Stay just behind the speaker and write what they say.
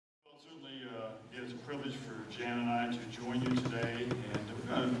privilege for Jan and I to join you today.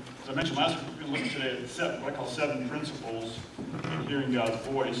 And as I mentioned last week, we're going to look today at what I call 7 principles in hearing God's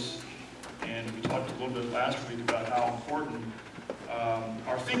voice. And we talked a little bit last week about how important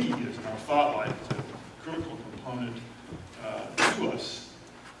our thinking is and our thought life is a critical component to us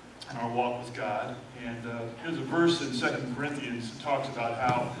in our walk with God. And there's a verse in 2 Corinthians that talks about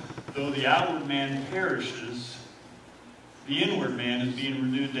how though the outward man perishes, the inward man is being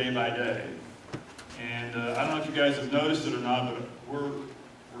renewed day by day. And I don't know if you guys have noticed it or not, but we're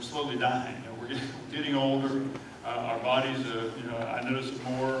slowly dying. You know, we're getting older. Our bodies, I notice it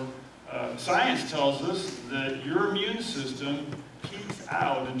more. Science tells us that your immune system peaks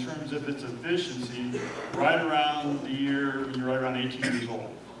out in terms of its efficiency right around the year when you're right around 18 years old.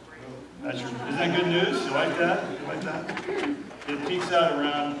 Isn't that good news? You like that? You like that? It peaks out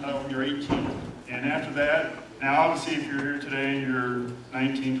around when you're 18. And after that, now obviously if you're here today and you're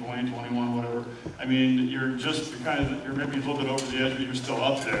 19, 20, 21, whatever, I mean, you're maybe a little bit over the edge, but you're still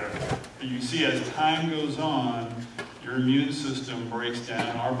up there. But you see as time goes on, your immune system breaks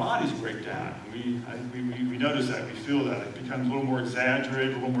down, our bodies break down. We notice that, we feel that. It becomes a little more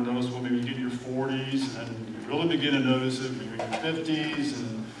exaggerated, a little more noticeable. Maybe you get in your 40s, and then you really begin to notice it when you're in your 50s.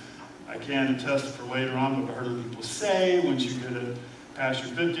 And I can't attest for later on, but I've heard people say once you get past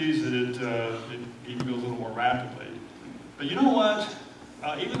your 50s that it even goes a little more rapidly. But you know what?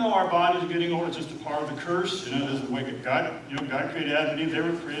 Even though our bodies are getting older, it's just a part of the curse. You know, this is the way God created Adam and Eve. They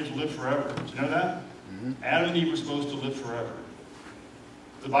were created to live forever. Did you know that? Adam and Eve were supposed to live forever.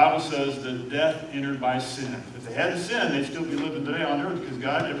 The Bible says that death entered by sin. If they hadn't sinned, they'd still be living today on earth because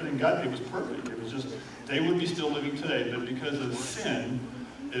everything God did was perfect. It was just, they would be still living today. But because of sin,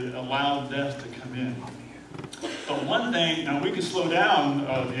 it allowed death to come in. But one thing, now we can slow down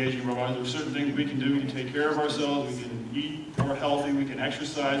the aging of our bodies. There are certain things we can do. We can take care of ourselves. We can eat more healthy. We can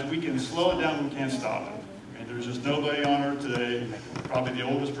exercise. We can slow it down, but we can't stop it. I mean, there's just nobody on earth today. Probably the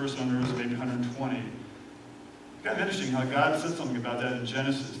oldest person on earth is maybe 120. Kind of interesting how God said something about that in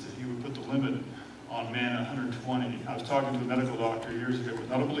Genesis, that he would put the limit on man at 120. I was talking to a medical doctor years ago, who was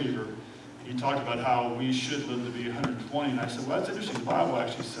not a believer, and he talked about how we should live to be 120. And I said, well, that's interesting. The Bible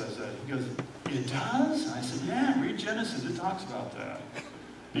actually says that. He goes, it does? And I said, yeah, read Genesis. It talks about that.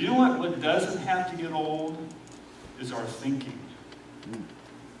 You know what? What doesn't have to get old is our thinking.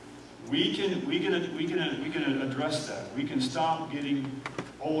 We can address that. We can stop getting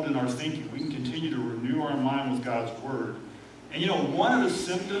old in our thinking. We can continue to renew our mind with God's Word. And you know, one of the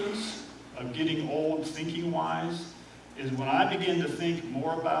symptoms of getting old thinking-wise is when I begin to think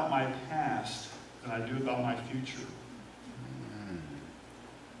more about my past than I do about my future.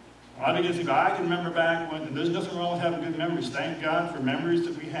 When I begin to think, I can remember back when, and there's nothing wrong with having good memories. Thank God for memories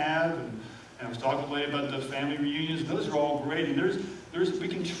that we have. And I was talking today about the family reunions. Those are all great. And we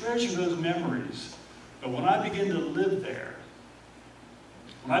can treasure those memories. But when I begin to live there,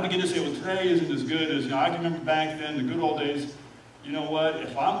 when I begin to say, well, today isn't as good as, I can remember back then, the good old days, you know what?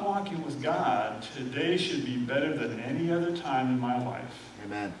 If I'm walking with God, today should be better than any other time in my life.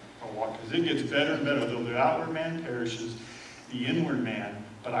 Amen. Because it gets better and better. Though the outward man perishes, the inward man,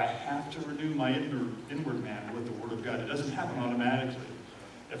 but I have to renew my inward man with the Word of God. It doesn't happen automatically.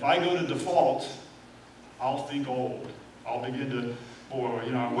 If I go to default, I'll think old. I'll begin to,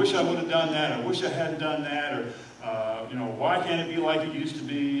 I wish I would have done that. I wish I hadn't done that. Or, why can't it be like it used to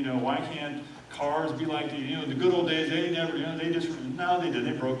be? Why can't cars be like the good old days? They never, they didn't.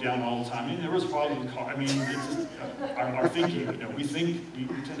 They broke down all the time. I mean, there was problems with cars. I mean, it's just, our thinking. We tend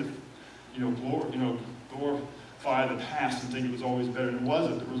to, glorify the past and think it was always better. And it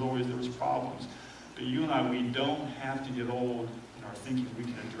wasn't. There was problems. But you and I, we don't have to get old in our thinking. We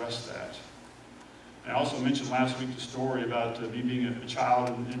can address that. And I also mentioned last week the story about me being a child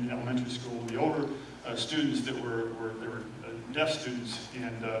in elementary school. The older students that were deaf students,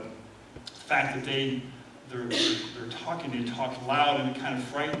 and the fact that they're talking, they talk loud, and it kind of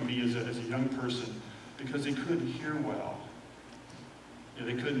frightened me as a young person because they couldn't hear well.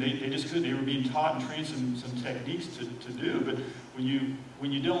 They couldn't. They just couldn't. They were being taught and trained some techniques to do, but when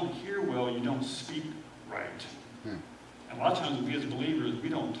you don't hear well, you don't speak right. And a lot of times we as believers, we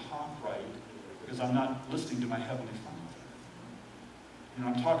don't talk right because I'm not listening to my Heavenly Father.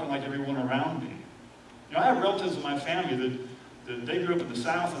 I'm talking like everyone around me. I have relatives in my family that they grew up in the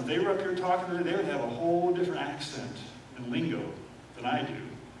South, and if they were up here talking to me, they would have a whole different accent and lingo than I do.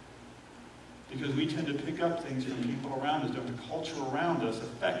 Because we tend to pick up things from people around us. The culture around us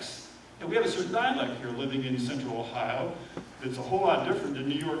affects. We have a certain dialect here living in central Ohio that's a whole lot different than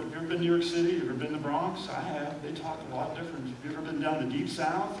New York. Have you ever been to New York City? Have you ever been to the Bronx? I have. They talk a lot different. Have you ever been down the Deep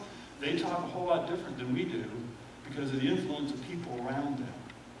South? They talk a whole lot different than we do because of the influence of people around them.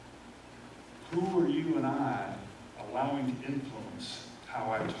 Who are you and I allowing to influence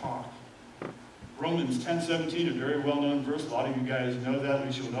how I talk? Romans 10:17, a very well-known verse. A lot of you guys know that. At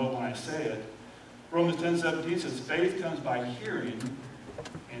least you'll know it when I say it. Romans 10:17 says, faith comes by hearing,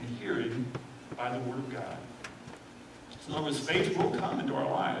 and hearing by the Word of God. So in other words, faith will come into our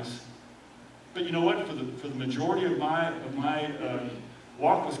lives. But you know what? For the majority of my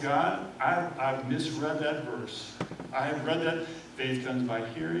walk with God, I've misread that verse. I have read that faith comes by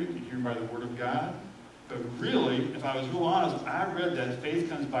hearing, and hearing by the Word of God. But really, if I was real honest, I read that faith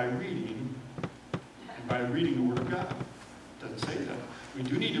comes by reading, and by reading the Word of God. It doesn't say that. We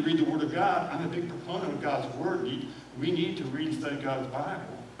do need to read the Word of God. I'm a big proponent of God's Word. We need to read and study God's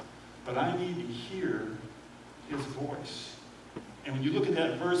Bible. But I need to hear His voice. And when you look at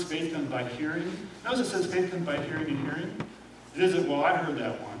that verse, faith comes by hearing. Notice it says faith comes by hearing and hearing. It isn't, well, I heard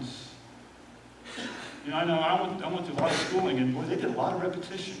that once. You know, I went through a lot of schooling, and boy, they did a lot of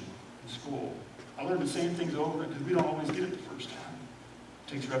repetition in school. I learned the same things over because we don't always get it the first time.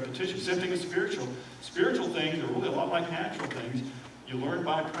 It takes repetition. Same thing with spiritual. Spiritual things are really a lot like natural things. You learn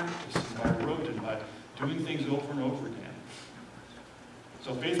by practice and by rote and by doing things over and over again.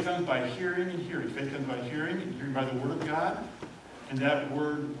 So faith comes by hearing and hearing. Faith comes by hearing and hearing by the Word of God. And that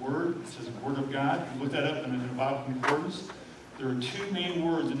word, it says Word of God. If you look that up in the Bible concordance, there are two main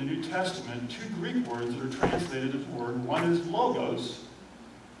words in the New Testament, two Greek words that are translated as word. One is logos.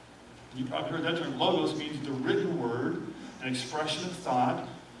 You probably heard that term. Logos means the written word, an expression of thought.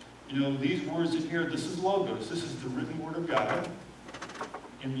 You know, these words in here, this is logos. This is the written Word of God.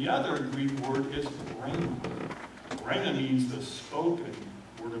 And the other Greek word is rhema. Rhema means the spoken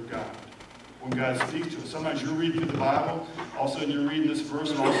Word of God. When God speaks to us. Sometimes you're reading through the Bible, all of a sudden you're reading this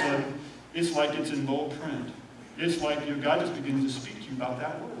verse, and all of a sudden it's like it's in bold print. It's like God just begins to speak to you about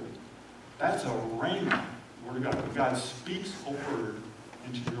that word. That's a rhema Word of God. When God speaks a word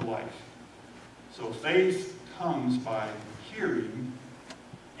into your life. So faith comes by hearing,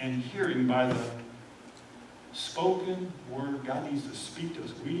 and hearing by the spoken word. God needs to speak to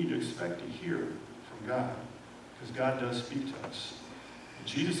us. We need to expect to hear from God, because God does speak to us. And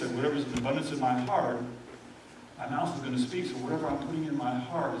Jesus said, whatever's in the abundance of my heart, my mouth is going to speak. So whatever I'm putting in my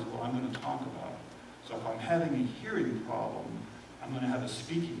heart is what I'm going to talk about. So if I'm having a hearing problem, I'm going to have a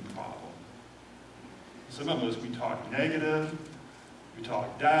speaking problem. Some of us, we talk negative, we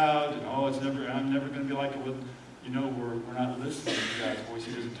talk doubt, and I'm never going to be like it with, we're not listening to God's voice.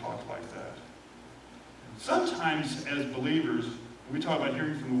 He doesn't talk like that. And sometimes as believers, when we talk about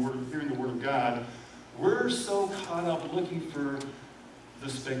hearing the Word of God, we're so caught up looking for the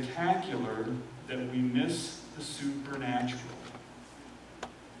spectacular that we miss the supernatural.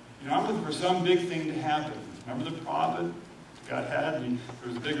 I'm looking for some big thing to happen. Remember the prophet? God had, there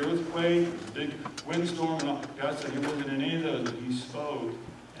was a big earthquake, there was a big windstorm, and God said, you're looking at any of those, but He spoke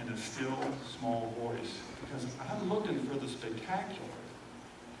in a still, small voice. Because I'm looking for the spectacular.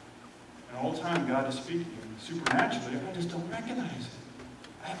 And all the time God is speaking supernaturally, I just don't recognize it.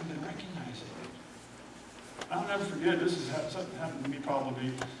 I haven't been recognizing it. I'll never forget, this is something happened to me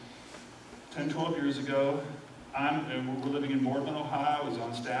probably 10, 12 years ago. We're living in Boardman, Ohio. I was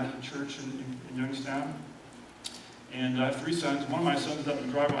on staff at church in Youngstown. And I have 3 sons. One of my sons is up in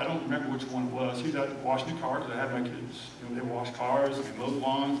the driveway. I don't remember which one it was. He was out washing the cars. I had my kids. They wash cars, they mow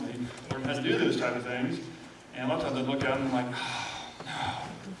lawns, they learn how to do those type of things. And a lot of times I'd look at them and I'm like, oh,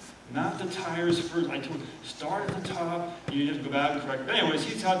 no, not the tires first. I told him, start at the top. You have to go back and correct. But anyways,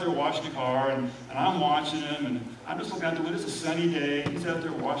 he's out there washing the car, and I'm watching him, and I'm just looking out the window. It's a sunny day. He's out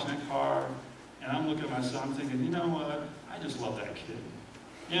there washing the car, and I'm looking at my son. I'm thinking, you know what? I just love that kid.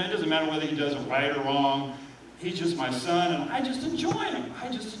 It doesn't matter whether he does it right or wrong. He's just my son, and I just enjoy him. I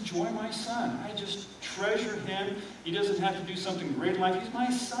just enjoy my son. I just treasure him. He doesn't have to do something great in life. He's my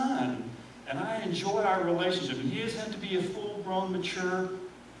son, and I enjoy our relationship. And he doesn't have to be a full-grown, mature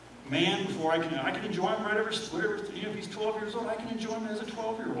man before I can enjoy him right over. If he's 12 years old, I can enjoy him as a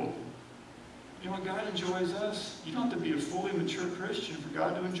 12-year-old. God enjoys us. You don't have to be a fully mature Christian for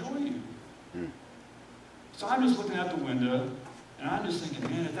God to enjoy you. So I'm just looking out the window. And I'm just thinking,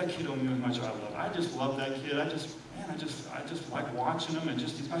 man, if that kid only knew how much I love him. I just love that kid. I just like watching him, and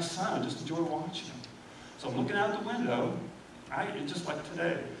he's my son. I just enjoy watching him. So I'm looking out the window, just like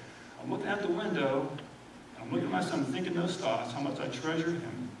today. I'm looking out the window, I'm looking at my son, thinking those thoughts, how much I treasure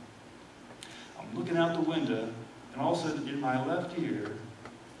him. I'm looking out the window, and all of a sudden, in my left ear,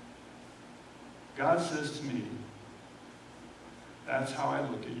 God says to me, that's how I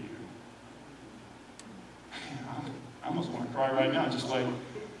look at you. I almost want to cry right now, just like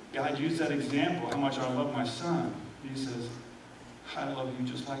God used that example, how much I love my son. He says, I love you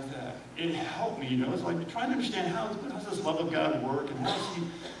just like that. It helped me, it's like trying to understand how does this love of God work, and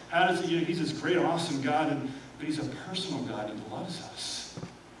how does he, he's this great, awesome God, but he's a personal God. He loves us.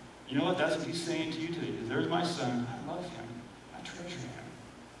 You know what? That's what he's saying to you today. There's my son. I love him. I treasure him.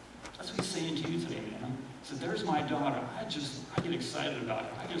 That's what he's saying to you today, man. So there's my daughter. I get excited about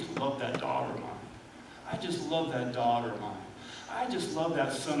her. I just love that daughter of mine. I just love that daughter of mine. I just love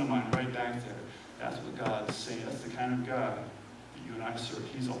that son of mine right back there. That's what God's saying. That's the kind of God that you and I serve.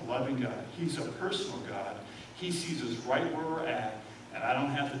 He's a loving God. He's a personal God. He sees us right where we're at, and I don't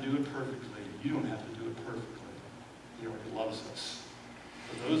have to do it perfectly. You don't have to do it perfectly. He already loves us.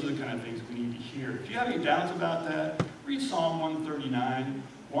 So those are the kind of things we need to hear. If you have any doubts about that, read Psalm 139.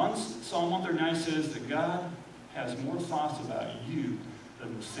 Psalm 139 says that God has more thoughts about you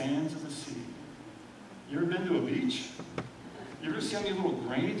than the sands of the sea. You ever been to a beach? You ever see how many little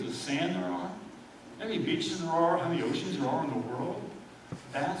grains of sand there are? How many beaches there are? How many oceans there are in the world?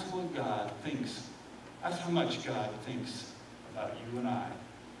 That's what God thinks. That's how much God thinks about you and I.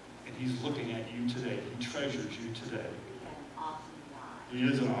 And he's looking at you today. He treasures you today. He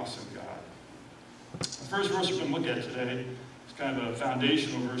is an awesome God. The first verse we're going to look at today is kind of a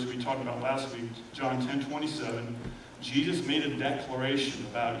foundational verse we talked about last week, John 10:27. Jesus made a declaration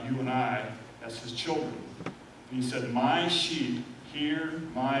about you and I as his children. And he said, my sheep hear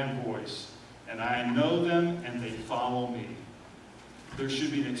my voice, and I know them, and they follow me. There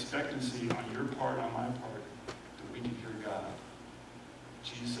should be an expectancy on your part, on my part, that we can hear God.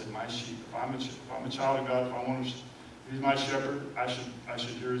 Jesus said, my sheep. If I'm a child of God, if he's my shepherd, I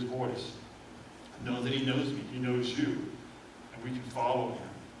should hear his voice. Know that he knows me. He knows you. And we can follow him.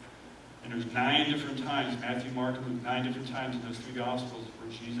 And there's 9 different times, Matthew, Mark, and Luke, 9 different times in those 3 Gospels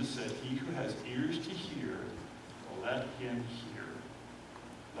where Jesus said, he who has ears to hear, let him hear.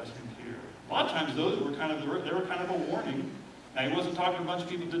 Let him hear. A lot of times those were kind of a warning. Now he wasn't talking to a bunch of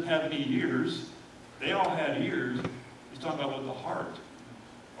people that didn't have any ears. They all had ears. He's talking about with the heart.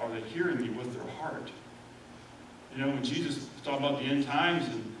 Are they hearing me with their heart? You know, when Jesus was talking about the end times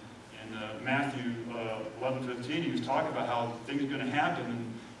in Matthew 11:15, he was talking about how things are going to happen,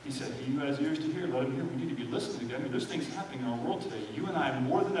 and he said, he who has ears to hear, let him hear. We need to be listening to him. I mean, there's things happening in our world today. You and I,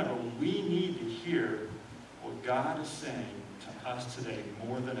 more than ever, we need to hear what God is saying to us today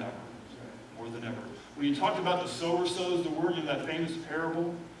more than ever. More than ever. When you talked about the sower sows the word, you know that famous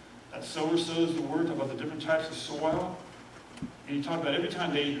parable, that sower sows the word, about the different types of soil. And you talked about every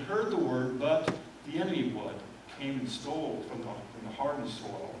time they heard the word, but the enemy came and stole from the hardened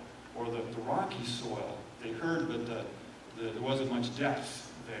soil or the rocky soil. They heard, but there wasn't much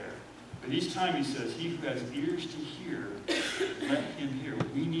depth there. But each time he says, he who has ears to hear, let him hear.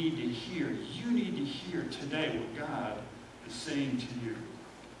 We need to hear. You need to hear today what God is saying to you.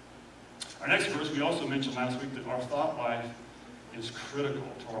 Our next verse, we also mentioned last week that our thought life is critical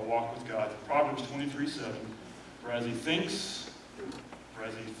to our walk with God. Proverbs 23:7. For as he thinks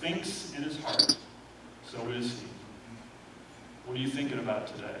in his heart, so is he. What are you thinking about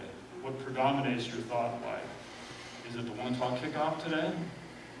today? What predominates your thought life? Is it the 1 o'clock kickoff today?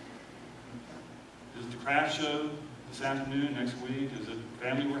 Is it the craft show this afternoon, next week? Is it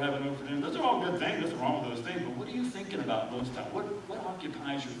family we're having over for dinner? Those are all good things. Nothing wrong with those things. But what are you thinking about most times? What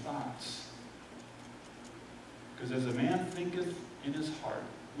occupies your thoughts? Because as a man thinketh in his heart,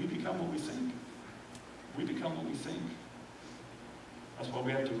 we become what we think. We become what we think. That's why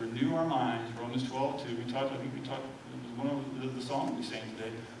we have to renew our minds. Romans 12:2. It was one of the songs we sang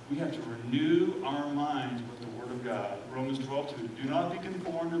today. We have to renew our minds with the Word of God. Romans 12:2. Do not be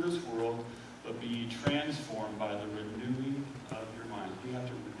conformed to this world, but be ye transformed by the renewing of your mind. We have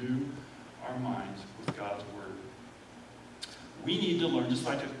to renew our minds with God's Word. We need to learn, just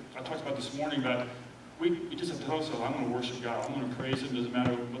like I talked about this morning, about we just have to tell ourselves, I'm going to worship God. I'm going to praise him. Doesn't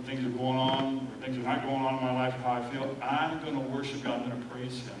matter what things are going on or things are not going on in my life or how I feel. I'm going to worship God. I'm going to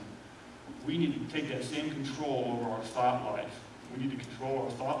praise him. We need to take that same control over our thought life. We need to control our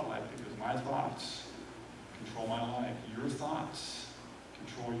thought life because my thoughts control my life. Your thoughts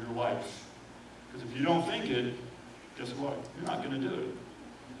control your life. Because if you don't think it, guess what? You're not going to do it.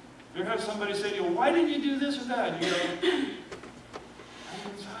 You ever have somebody say to you, why didn't you do this or that? And you go, I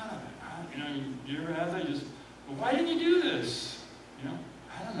haven't thought of it. You ever have that? Well, why didn't you do this? I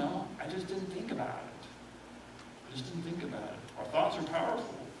don't know. I just didn't think about it. Our thoughts are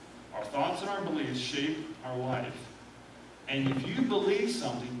powerful. Our thoughts and our beliefs shape our life. And if you believe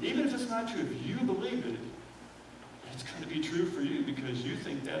something, even if it's not true, if you believe it, it's going to be true for you because you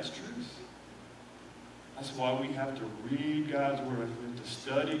think that's truth. That's why we have to read God's Word. We have to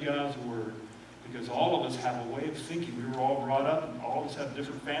study God's Word. Because all of us have a way of thinking. We were all brought up, and all of us have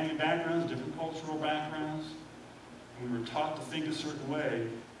different family backgrounds, different cultural backgrounds. And we were taught to think a certain way,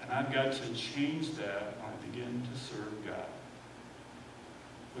 and I've got to change that when I begin to serve God.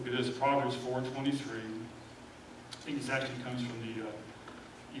 Look at this, Proverbs 4:23. I think this actually comes from either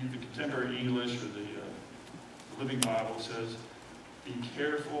the contemporary English or the Living Bible. It says, be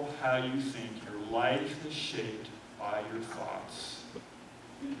careful how you think. Your life is shaped by your thoughts.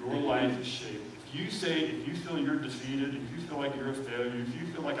 Your life is shaped. If you feel you're defeated, if you feel like you're a failure, if you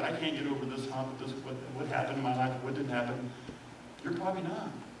feel like I can't get over this hump, what happened in my life, what didn't happen, you're probably not.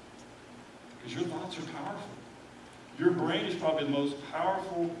 Because your thoughts are powerful. Your brain is probably the most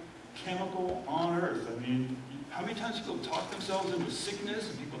powerful chemical on earth. I mean, how many times people talk themselves into sickness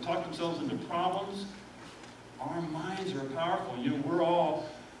and people talk themselves into problems? Our minds are powerful. You know, we're all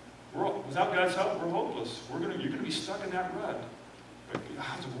without God's help, we're hopeless. You're going to be stuck in that rut. But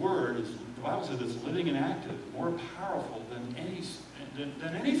God's word is, the Bible says, it's living and active, more powerful than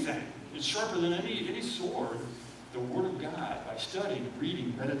anything. It's sharper than any sword. The Word of God, by studying,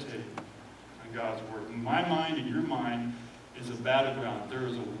 reading, meditating on God's Word. My mind and your mind is a battleground. There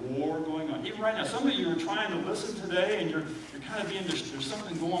is a war going on. Even right now, some of you are trying to listen today, and you're kind of being, there's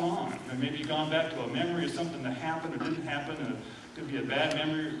something going on. And maybe you've gone back to a memory of something that happened or didn't happen, and it could be a bad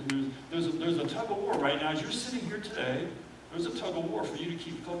memory. There's a tug of war right now. As you're sitting here today, there's a tug of war for you to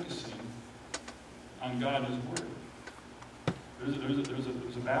keep focusing on God and His Word.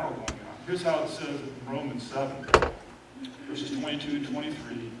 There's a battle going on. Here's how it says in Romans 7, verses 22 and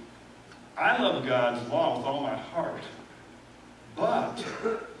 23. I love God's law with all my heart, but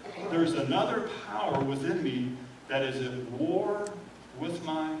there's another power within me that is at war with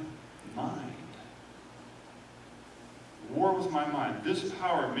my mind. War with my mind. This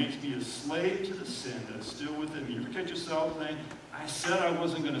power makes me a slave to the sin that's still within me. You ever catch yourself saying, I said I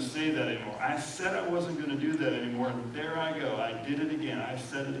wasn't going to say that anymore. I said I wasn't going to do that anymore. And there I go. I did it again. I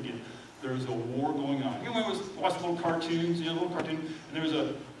said it again. There's a war going on. You know, watch little cartoons, little cartoon, and there's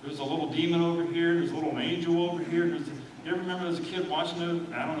a little demon over here, there's a little angel over here. You ever remember as a kid watching those?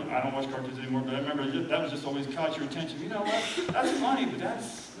 I don't watch cartoons anymore, but I remember that was just always caught your attention. You know what? That's funny, but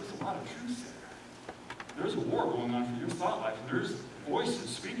there's a lot of truth there. There's a war going on for your thought life, and there's voices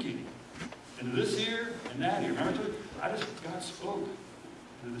speaking into this ear and that ear. Remember, God spoke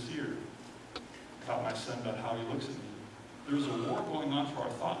into this ear about my son, about how he looks at me. There's a war going on for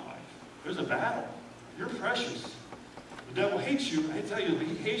our thought life. There's a battle. You're precious. The devil hates you. I tell you,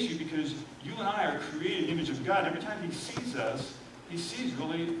 he hates you because you and I are created in the image of God. Every time he sees us, he sees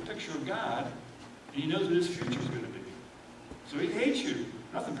really a picture of God, and he knows what his future is going to be. So he hates you.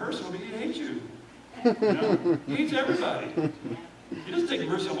 Nothing personal, but he hates you. You know? He hates everybody. He doesn't take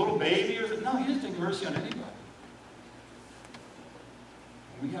mercy on a little baby. No, he doesn't take mercy on anybody.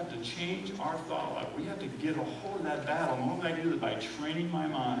 We have to change our thought life. We have to get a hold of that battle. And the only way I can do that by training my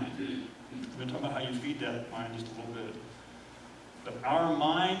mind. We're going to talk about how you feed that mind just a little bit. But our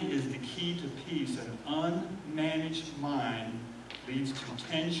mind is the key to peace. An unmanaged mind leads to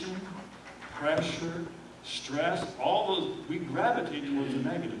tension, pressure, stress. All those, we gravitate towards the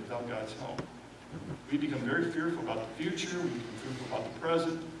negative without God's help. We become very fearful about the future. We become fearful about the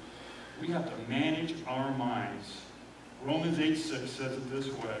present. We have to manage our minds. Romans 8:6 says it this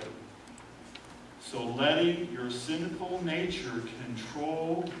way. So letting your sinful nature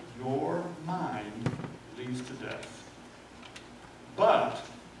control your mind leads to death. But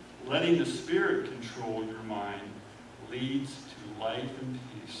letting the Spirit control your mind leads to life and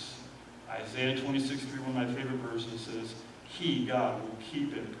peace. Isaiah 26:3, one of my favorite verses, says, He, God, will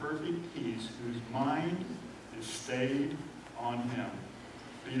keep in perfect peace whose mind is stayed on Him.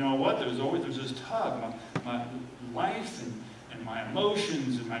 But you know what? There's this tug. My life and my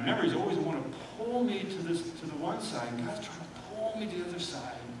emotions and my memories always want to pull me to the one side. And God's trying to pull me to the other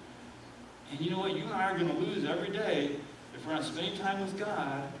side. And you know what? You and I are going to lose every day if we're not spending time with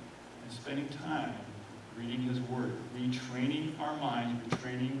God and spending time reading His Word, retraining our minds,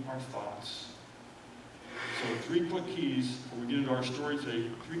 retraining our thoughts. So 3 quick keys, before we get into our story today,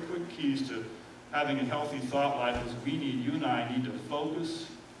 3 quick keys to having a healthy thought life is you and I need to focus,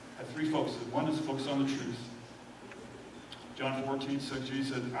 have 3 focuses. One is focus on the truth. John 14:6,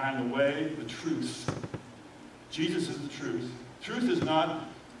 Jesus said, I am the way, the truth. Jesus is the truth. Truth is not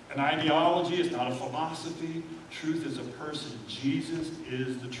an ideology, it's not a philosophy. Truth is a person. Jesus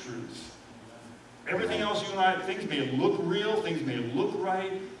is the truth. Everything else you and I, things may look real, things may look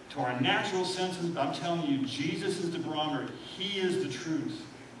right to our natural senses, but I'm telling you, Jesus is the barometer. He is the truth.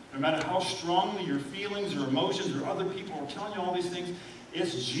 No matter how strongly your feelings or emotions or other people are telling you all these things,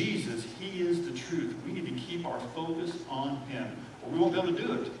 it's Jesus. He is the truth. We need to keep our focus on Him, or we won't be able to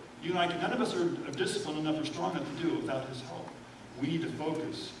do it. You and I, none of us are disciplined enough or strong enough to do it without His help. We need to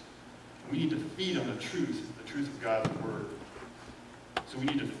focus We need to feed on the truth of God's Word. So we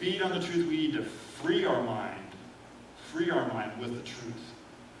need to feed on the truth. We need to free our mind with the truth.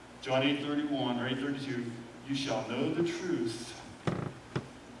 John 8:31 or 8:32, you shall know the truth.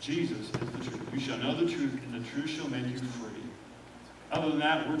 Jesus is the truth. You shall know the truth, and the truth shall make you free. Other than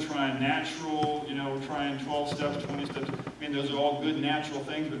that, we're trying natural, we're trying 12 steps, 20 steps. I mean, those are all good natural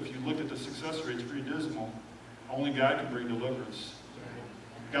things, but if you look at the success rate, it's pretty dismal. Only God can bring deliverance.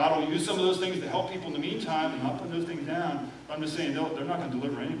 God will use some of those things to help people in the meantime. I'm not putting those things down. But I'm just saying they're not going to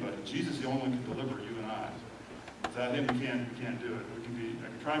deliver anybody. Jesus is the only one who can deliver you and I. Without him, we can't do it. I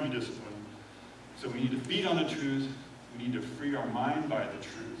can try and be disciplined. So we need to feed on the truth. We need to free our mind by the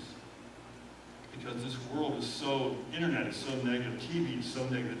truth. Because this world is internet is so negative, TV is so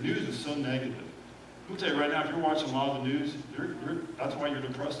negative, news is so negative. Let me tell you right now, if you're watching a lot of the news, that's why you're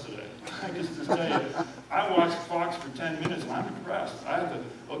depressed today. I just tell you, I watch Fox for 10 minutes and I'm depressed. I have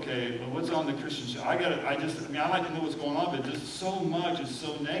to, okay, well, what's on the Christian show? I like to know what's going on, but just so much is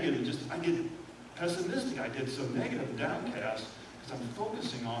so negative. I get pessimistic. I get so negative and downcast because I'm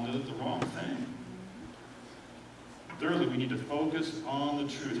focusing on the wrong thing. Thirdly, we need to focus on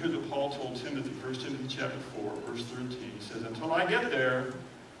the truth. Here's what Paul told Timothy, 1 Timothy chapter 4, verse 13. He says, until I get there,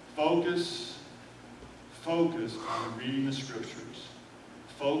 focus on reading the Scriptures.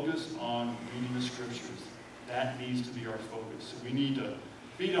 Focus on reading the Scriptures. That needs to be our focus. So we need to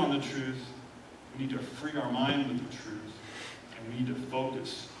feed on the truth. We need to free our mind with the truth. And we need to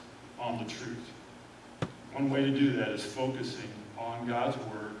focus on the truth. One way to do that is focusing on God's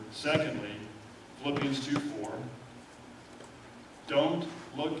Word. Secondly, Philippians 2:4. Don't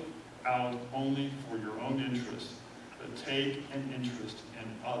look out only for your own interest, but take an interest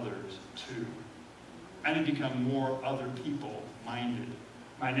in others too. I need to become more other people minded.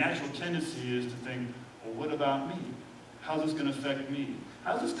 My natural tendency is to think, well, what about me? How's this going to affect me?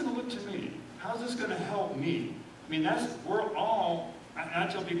 How's this going to look to me? How's this going to help me? I mean, we're all, I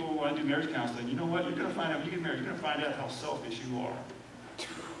tell people when I do marriage counseling, you know what? You're going to find out, when you get married, you're going to find out how selfish you are.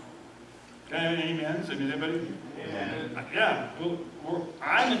 Okay, amen? I mean, anybody? Yeah. Well,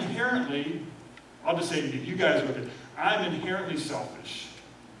 I'm inherently, I'll just say to you guys with it, I'm inherently selfish.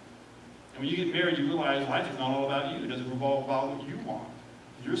 And when you get married, you realize life is not all about you. It doesn't revolve about what you want,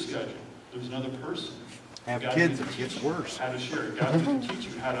 your schedule. There's another person. Have God kids, it gets worse. How to share it. God doesn't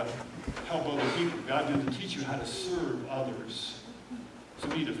teach you how to help other people. God doesn't teach you how to serve others. So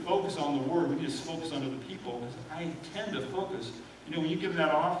we need to focus on the Word. We need to focus on other people, because I tend to focus. When you give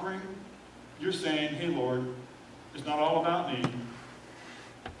that offering, you're saying, hey, Lord, it's not all about me.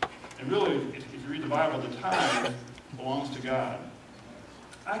 And really, if you read the Bible, the tithe belongs to God.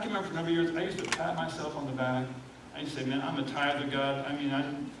 I can remember for a number of years, I used to pat myself on the back. I used to say, man, I'm a tither, God. I mean,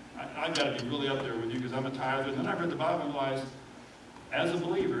 I've got to be really up there with you because I'm a tither. And then I read the Bible and realized, as a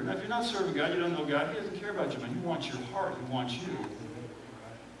believer, now if you're not serving God, you don't know God, He doesn't care about you, man. He wants your heart. He wants you.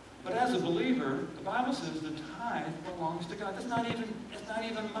 But as a believer, the Bible says the tithe belongs to God. It's not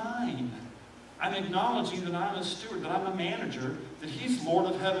even mine. I'm acknowledging that I'm a steward, that I'm a manager, that He's Lord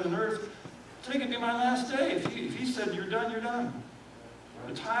of heaven and earth. Today could be my last day. If he said, you're done, you're done.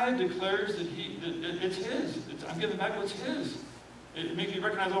 The tithe declares that it's His. I'm giving back what's His. It makes me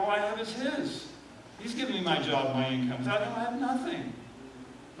recognize all I have is His. He's giving me my job, my income. Without Him, I have nothing.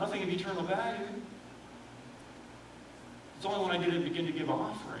 Nothing of eternal value. It's only when I begin to give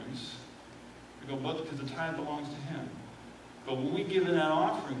offerings, I go, but because the tithe belongs to Him. But when we give in that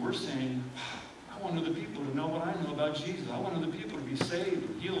offering, we're saying, I want other people to know what I know about Jesus. I want other people to be saved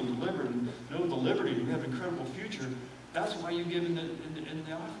and healed and delivered and know the liberty. We have an incredible future. That's why you give in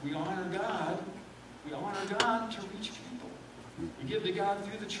the offering. We honor God. We honor God to reach people. We give to God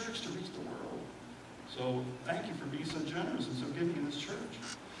through the church to reach the world. So thank you for being so generous and so giving in this church.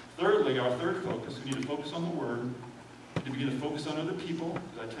 Thirdly, our third focus, we need to focus on the Word. We need to begin to focus on other people,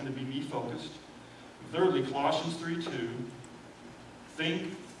 because I tend to be me-focused. Thirdly, Colossians 3:2,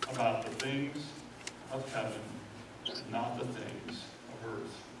 think about the things of heaven, not the things of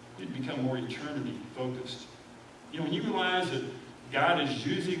earth. You need to become more eternity-focused. When you realize that God is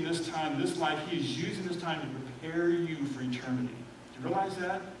using this time, this life, He is using this time to prepare you for eternity. Do you realize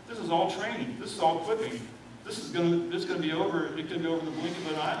that? This is all training. This is all equipping. This is going to be over. It could be over the blink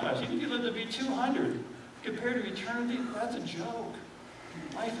of an eyelash. Even if you live to be 200, compared to eternity, that's a joke.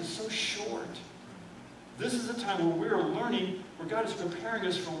 Life is so short. This is a time where we are learning, where God is preparing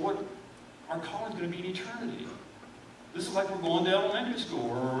us for what our calling is going to be in eternity. This is like we're going to elementary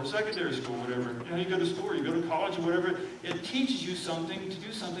school or secondary school, whatever. You go to school or you go to college or whatever. It teaches you something to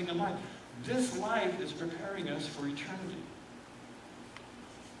do something in life. This life is preparing us for eternity.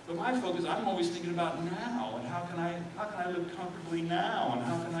 But my focus, I'm always thinking about now, and how can I live comfortably now, and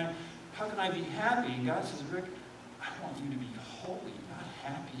how can I how can I be happy? And God says, Rick, I want you to be holy, not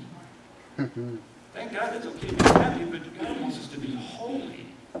happy. Thank God it's okay to be happy, but God wants us to be holy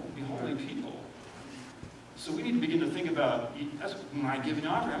people. So we need to begin to think about, that's when I give an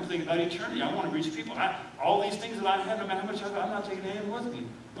offering, I'm thinking about eternity. I want to reach people. All these things that I have, no matter how much I have, I'm not taking anything with me.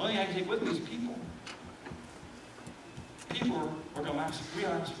 The only thing I can take with me is people. People are going to last, we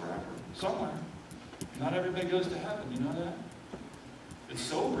last forever, somewhere. Not everybody goes to heaven, you know that? It's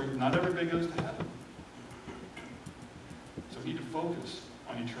sobering, not everybody goes to heaven. So we need to focus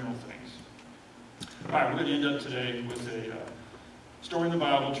on eternal things. All right, we're going to end up today with a story in the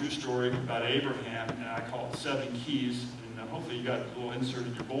Bible, true story about Abraham, and I call it 7 Keys. And hopefully you got a little insert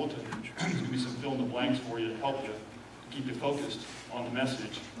in your bulletin. There's going to be some fill in the blanks for you to help you, to keep you focused on the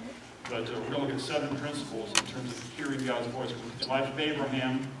message. But we're going to look at 7 principles in terms of hearing God's voice. The life of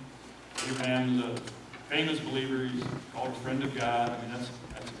Abraham. Abraham's a famous believer. He's called a friend of God. I mean, that's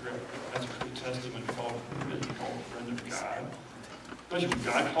a great testament to call a friend of God. Especially when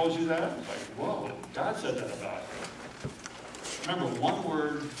God calls you that, it's like, whoa, God said that about you. Remember, one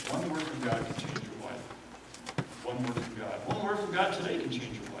word from God can change your life. One word from God. One word from God today can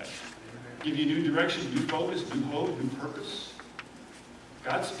change your life. Give you new direction, new focus, new hope, new purpose.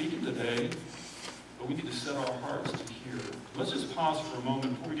 God's speaking today, but we need to set our hearts to hear. Let's just pause for a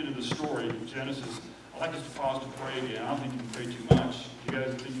moment before we get into the story in Genesis. I'd like us to pause to pray again. I don't think you can pray too much. You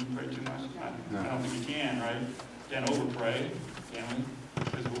guys think you can pray too much? I don't think you can, right? Can't over-pray, can we?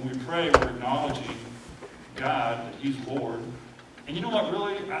 Because when we pray, we're acknowledging God, that He's Lord. And you know what,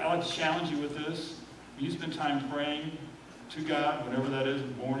 really, I like to challenge you with this. When you spend time praying to God, whatever that is,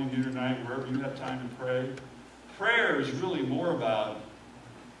 morning, noon, or night, wherever you have time to pray, prayer is really more about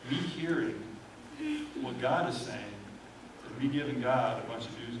me hearing what God is saying than me giving God a bunch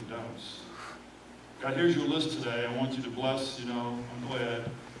of do's and don'ts. God, here's your list today. I want you to bless, I'm glad,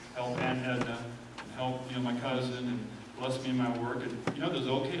 help Aunt Edna, and help, my cousin, and bless me in my work. And,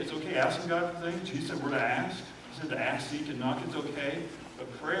 it's okay asking God for things. Jesus said we're to ask. He said to ask, seek, and knock. It's okay.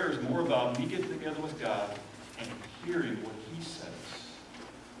 But prayer is more about me getting together with God and hearing what He says.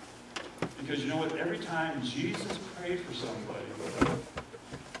 Because you know what? Every time Jesus prayed for somebody,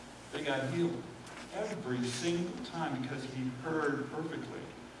 they got healed. Every single time, because He heard perfectly.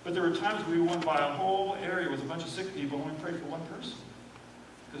 But there were times we went by a whole area with a bunch of sick people and we prayed for one person.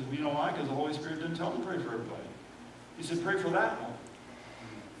 Because you know why? Because the Holy Spirit didn't tell them to pray for everybody. He said, pray for that one.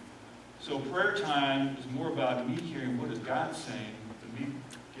 So prayer time is more about me hearing what is God saying than me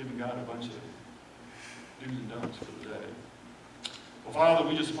giving God a bunch of do's and don'ts for the day. Well, Father,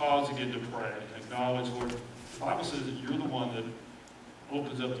 we just pause again to pray and acknowledge, Lord, the Bible says that you're the one that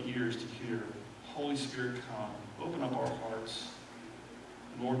opens up the ears to hear. Holy Spirit, come. Open up our hearts.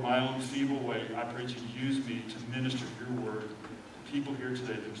 Lord, my own feeble way, I pray that you use me to minister your word to people here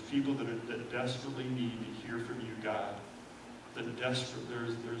today. There's people that desperately need to hear from you, God. There's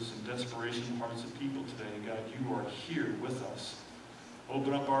some desperation in the hearts of people today. And God, you are here with us.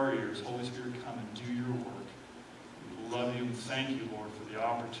 Open up our ears. Holy Spirit, come and do your work. We love you and thank you, Lord, for the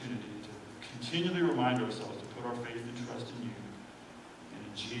opportunity to continually remind ourselves to put our faith and trust in you. And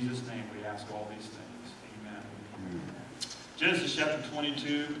in Jesus' name we ask all these things. Amen. Genesis chapter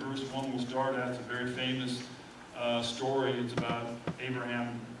 22, verse 1 will start. That's a very famous story. It's about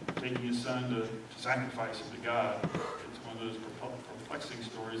Abraham taking his son to sacrifice him to God. It's one of those perplexing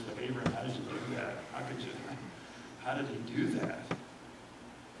stories like, Abraham, how did you do that? How did he do that?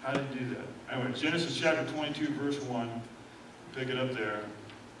 How did he do that? Anyway, Genesis chapter 22, verse 1, pick it up there.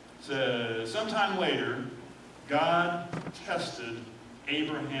 It says, sometime later, God tested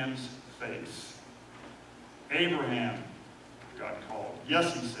Abraham's faith. Abraham, God called.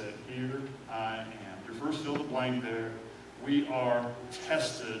 Yes, he said, here I am. Your first fill the blank there. We are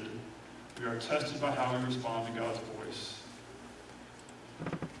tested. We are tested by how we respond to God's voice.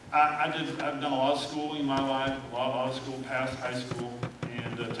 I've done a lot of schooling in my life, a lot of school past high school,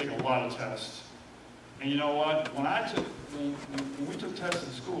 and taken a lot of tests. And you know what? When we took tests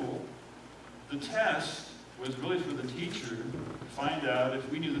in school, the test was really for the teacher to find out if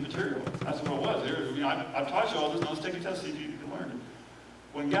we knew the material. That's what it was. I've taught you all this, now let's take a test, see if you can learn it.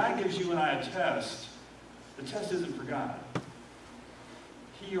 When God gives you and I a test, the test isn't for God.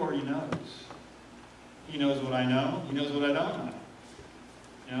 He already knows. He knows what I know. He knows what I don't know.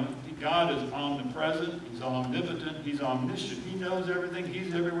 God is omnipresent. He's omnipotent. He's omniscient. He knows everything.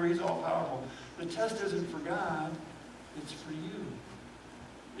 He's everywhere. He's all-powerful. The test isn't for God. It's for you.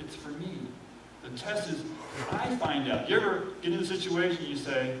 It's for me. The test is, I find out. You ever get in a situation you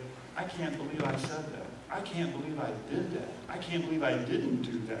say, I can't believe I said that. I can't believe I did that. I can't believe I didn't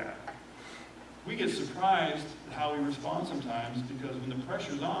do that. we get surprised at how we respond sometimes, because when the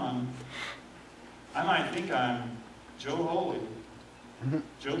pressure's on, I might think I'm Joe Holy,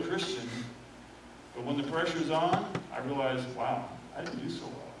 Joe Christian, but when the pressure's on, I realize, wow, I didn't do so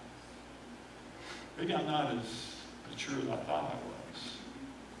well. Maybe I'm not as mature as I thought I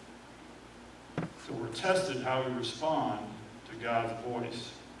was. So we're tested how we respond to God's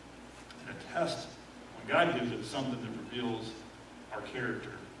voice. And a test, when God gives it, something that reveals our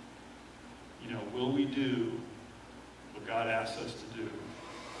character. You know, will we do what God asks us to do?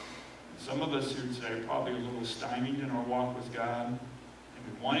 Some of us here today are probably a little stymied in our walk with God, and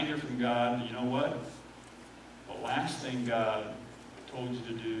we want to hear from God, but you know what? The last thing God told you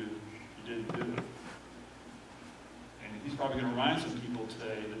to do, you didn't do it. And He's probably going to remind some people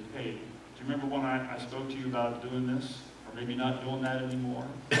today that, hey, do you remember when I spoke to you about doing this? Or maybe not doing that anymore?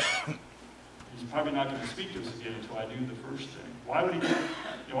 He's probably not going to speak to us again until I do the first thing. Why would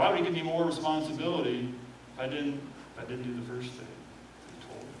He give me more responsibility if I didn't do the first thing He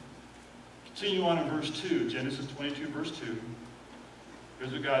told me? Continue on in verse 2, Genesis 22, verse 2.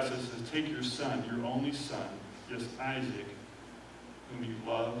 Here's what God says, take your son, your only son, yes, Isaac, whom you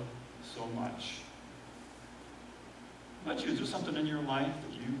love so much. How about you? Is there something in your life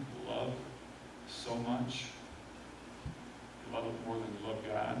that you love so much? You love it more than you love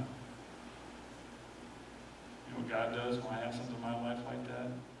God? You know what God does when I have something in my life like that?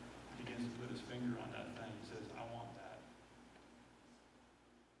 He begins to put His finger on that thing. He says, I want that.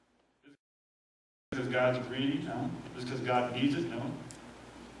 Because God's greedy? No. Just because God needs it? No.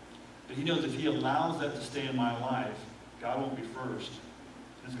 But He knows if He allows that to stay in my life, God won't be first.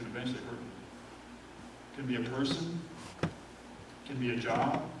 It's going to eventually hurt me. It could be a person. It can be a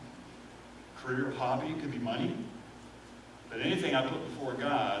job, career, hobby. It could be money. But anything I put before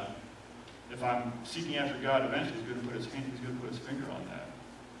God, if I'm seeking after God, eventually He's going to put His finger on that.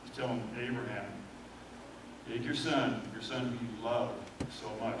 He's telling Abraham, take your son who you love so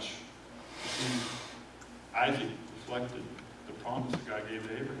much. See, Isaac reflected the promise that God gave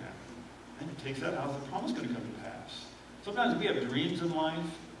to Abraham. And He takes that, how's the promise going to come to pass? Sometimes we have dreams in life,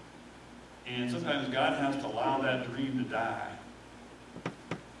 and sometimes God has to allow that dream to die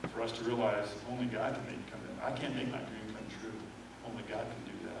for us to realize only God can make it come true. I can't make my dream come true. Only God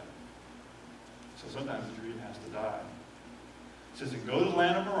can do that. So sometimes the dream has to die. It says, and go to the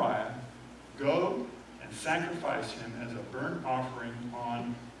land of Moriah, go and sacrifice him as a burnt offering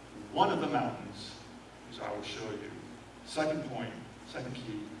on one of the mountains, which I will show you. Second point, second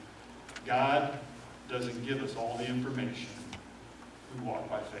key, God doesn't give us all the information. We walk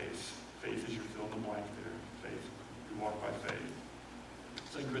by faith. Faith is your fill in the blank there. Faith. We walk by faith.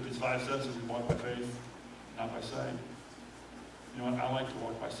 2 Corinthians 5 says that we walk by faith, not by sight. You know what? I like to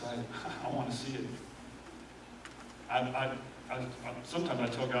walk by sight. I want to see it. Sometimes I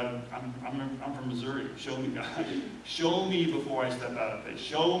tell God, I'm from Missouri. Show me, God. Show me before I step out of faith.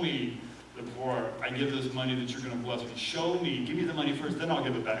 Show me before I give this money that you're going to bless me. Show me. Give me the money first, then I'll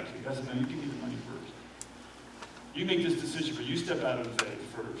give it back to you. God said, no, you give me the money first. You make this decision, but you step out of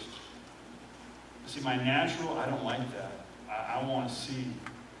faith first. See, my natural, I don't like that. I want to see.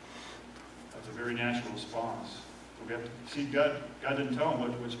 That's a very natural response. But we have to see, God didn't tell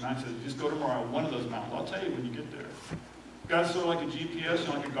him which mountain. He said, just go tomorrow, one of those mountains. I'll tell you when you get there. God's sort of like a GPS,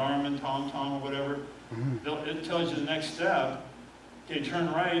 like a Garmin, TomTom, or whatever. It tells you the next step. Okay,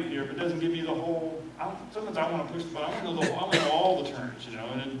 turn right here, but it doesn't give you the whole. Sometimes I want to push the button. I want to know all the turns, you know.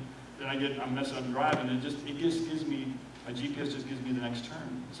 And then I'm messing up driving, and it just gives me. My GPS just gives me the next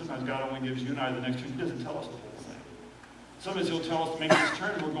turn. Sometimes God only gives you and I the next turn. He doesn't tell us the whole thing. Sometimes He'll tell us to make this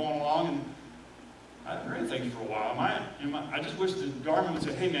turn, and we're going along, and I haven't heard anything for a while. I just wish the Garmin would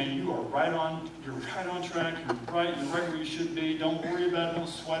say, hey man, you're right on track, you're right where you should be, don't worry about it, don't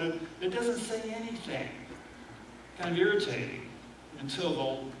sweat it. It doesn't say anything. Kind of irritating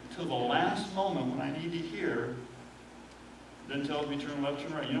until the last moment when I need to hear, then tells me turn left,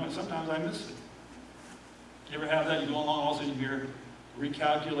 turn right. You know what, sometimes I miss it. You ever have that? You go along, all of a sudden you hear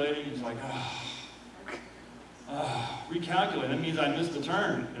recalculating. It's like, recalculate. That means I missed the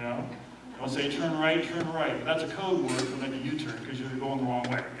turn, you know. I'll say turn right, turn right. But that's a code word for like a U-turn because you're going the wrong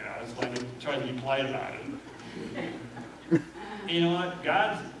way. You know, it's like try to be polite about it. And you know what?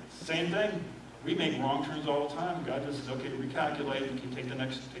 God's same thing. We make wrong turns all the time. God just says, okay, recalculate. You can take the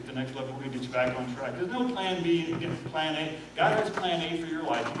next level. We're going to get you back on track. There's no plan B. Plan A. God has plan A for your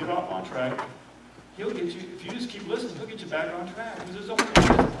life. You get off on track. He'll get you, if you just keep listening, He'll get you back on track. Because there's always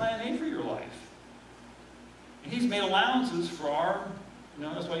a plan A for your life. And He's made allowances for our, you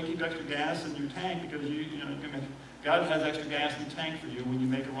know, that's why you keep extra gas in your tank, because God has extra gas in the tank for you when you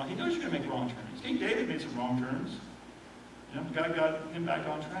make a wrong. He knows you're going to make wrong turns. King David made some wrong turns. You know, God got him back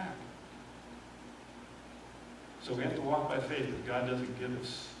on track. So we have to walk by faith, but God doesn't give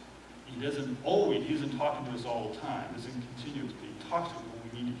us. He isn't talking to us all the time. He doesn't continue to be. He talks to us when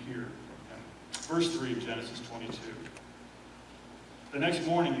we need to hear from him. Verse 3 of Genesis 22. The next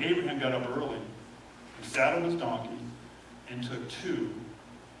morning, Abraham got up early. He saddled his donkey and took 2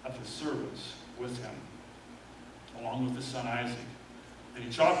 of his servants with him, along with his son Isaac. Then he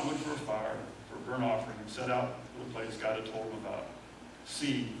chopped wood for a fire, for a burnt offering, and set out for the place God had told him about.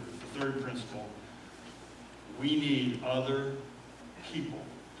 See, the third principle, we need other people.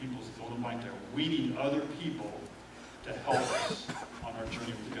 People's fill in the blank there. We need other people to help us on our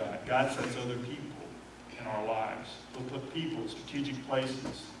journey with God. God sets other people in our lives. He'll put people in strategic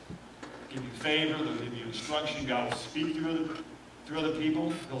places. Give you favor, they'll give you instruction. God will speak through other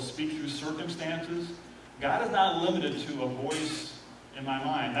people. He'll speak through circumstances. God is not limited to a voice in my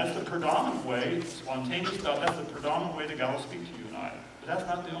mind. That's the predominant way, spontaneous stuff, that's the predominant way that God will speak to you and I. But that's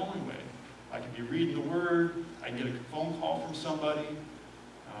not the only way. I can be reading the Word, I can get a phone call from somebody,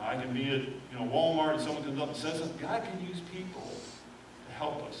 I can be at Walmart and someone comes up and says something. God can use people to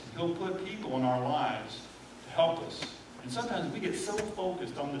help us. And He'll put people in our lives to help us. And sometimes we get so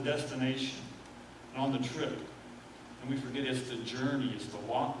focused on the destination and on the trip, and we forget it's the journey, it's the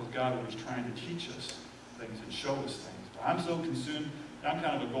walk with God where He's trying to teach us things and show us things. But I'm so consumed, I'm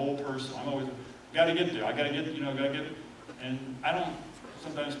kind of a goal person. I'm always, got to get there. I got to get, and I don't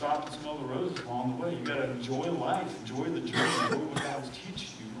sometimes stop and smell the roses along the way. You got to enjoy life, enjoy the journey, enjoy what God's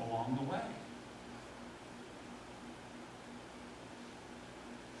teaching you along the way.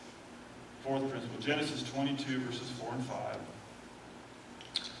 Fourth principle, Genesis 22, verses 4 and 5.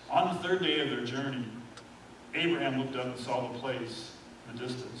 On the third day of their journey, Abraham looked up and saw the place in the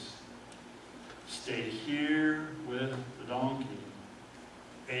distance. Stay here with the donkey,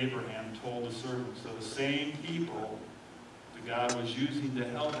 Abraham told the servants. So the same people that God was using to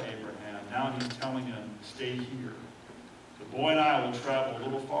help Abraham, now He's telling him, stay here. The boy and I will travel a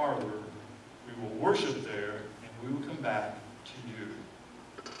little farther. We will worship there, and we will come back to you.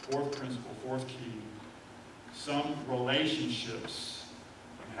 Fourth principle, fourth key. Some relationships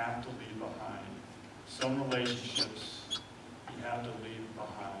you have to leave behind. Some relationships you have to leave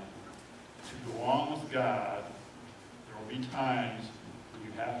behind. To go on with God, there will be times where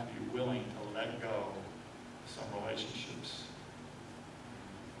you have to be willing to let go of some relationships.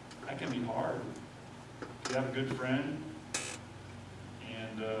 That can be hard. If you have a good friend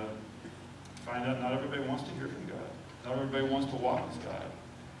and find out not everybody wants to hear from God. Not everybody wants to walk with God.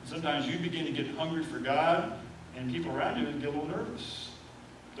 And sometimes you begin to get hungry for God, and people around you get a little nervous.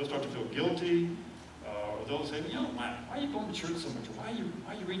 They'll start to feel guilty. Or they'll say, why are you going to church so much? Or why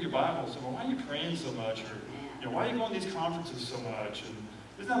are you reading your Bible so much? Why are you praying so much? Or why are you going to these conferences so much? And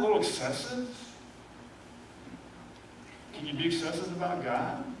isn't that a little excessive? Can you be excessive about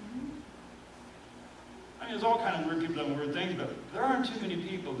God? I mean, there's all kinds of weird people doing weird things, but there aren't too many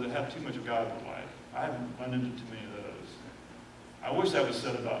people that have too much of God in their life. I haven't run into too many of those. I wish that was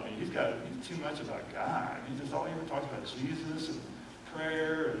said about me. He's too much about God. He's just all he ever talks about Jesus and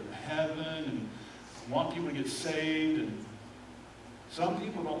prayer and heaven and want people to get saved. And some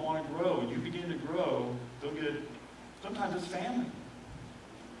people don't want to grow. When you begin to grow, sometimes it's family.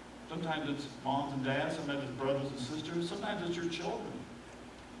 Sometimes it's moms and dads. Sometimes it's brothers and sisters. Sometimes it's your children.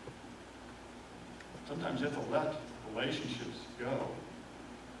 Sometimes you have to let relationships go.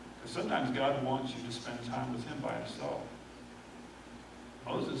 Because sometimes God wants you to spend time with Him by Himself.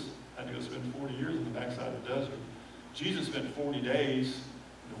 Moses had to go spend 40 years in the backside of the desert. Jesus spent 40 days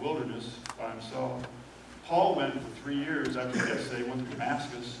in the wilderness by himself. Paul went for 3 years after he got saved, went to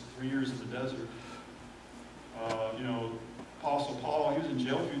Damascus, 3 years in the desert. Apostle Paul, he was in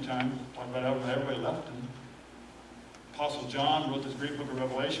jail a few times, talking about how everybody left him. Apostle John wrote this great book of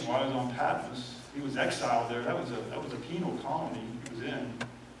Revelation while he was on Patmos. He was exiled there. That was a penal colony he was in.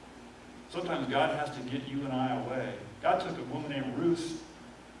 Sometimes God has to get you and I away. God took a woman named Ruth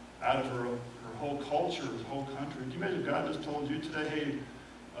out of her whole culture, his whole country. Can you imagine if God just told you today, hey,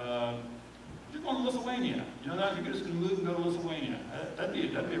 you're going to Lithuania. You know that? You're just going to move and go to Lithuania. That'd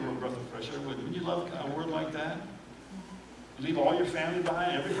be a real breath of fresh air, wouldn't you? Wouldn't you love a word like that? You leave all your family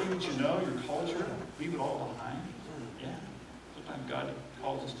behind, everything that you know, your culture, leave it all behind? Yeah. Sometimes God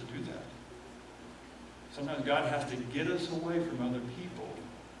calls us to do that. Sometimes God has to get us away from other people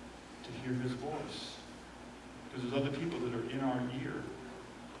to hear His voice. Because there's other people that are in our ear.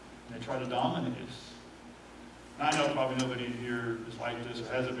 And they try to dominate us. Now, I know probably nobody in here is like this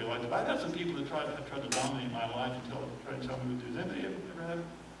or hasn't been like this. But I've had some people that have tried to dominate my life and try to tell me what to do. Does anybody ever have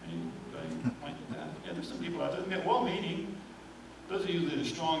anybody like that? Yeah, there's some people out there. Well-meaning. Those are usually the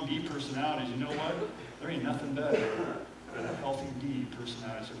strong, deep personalities. You know what? There ain't nothing better but a healthy D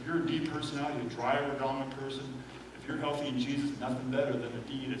personality. So if you're a D personality, a driver, dominant person, if you're healthy in Jesus, nothing better than a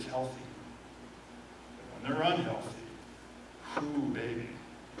D that's healthy. But when they're unhealthy, whoo, baby.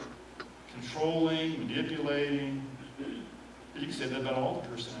 Controlling, manipulating. You can say that about all the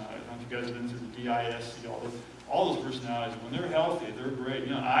personalities. I don't know if you guys have been through the DISC, all those personalities. When they're healthy, they're great.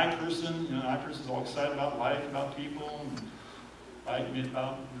 I person's all excited about life, about people, and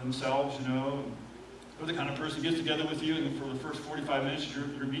about themselves, They're the kind of person who gets together with you, and for the first 45 minutes,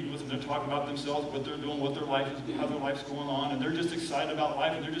 you're meeting with them, they're talking about themselves, what they're doing, what their life is, how their life's going on, and they're just excited about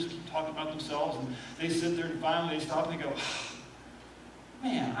life, and they're just keep talking about themselves, and they sit there, and finally they stop and they go,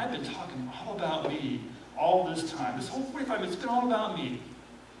 man, I've been talking all about me all this time. This whole 45 minutes has been all about me.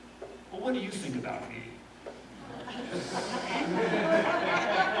 Well, what do you think about me?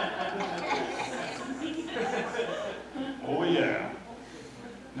 Oh, yeah.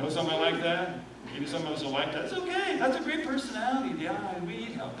 Know somebody like that? Maybe some of us are like that. It's okay. That's a great personality. The eye. We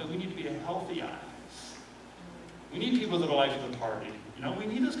need help. We need to be a healthy eyes. We need people that are life of the party. We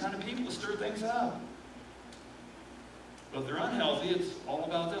need those kind of people to stir things up. But if they're unhealthy, it's all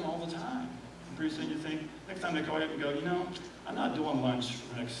about them all the time. And pretty soon you think, next time they call you up and go, I'm not doing lunch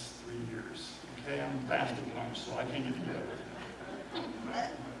for the next 3 years. Okay, I'm fasting lunch, so I can't get together.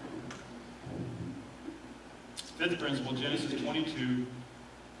 Fifth principle, Genesis 22,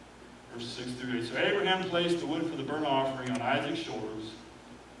 verses 6 through 8. So Abraham placed the wood for the burnt offering on Isaac's shoulders,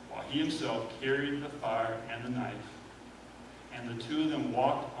 while he himself carried the fire and the knife. And the two of them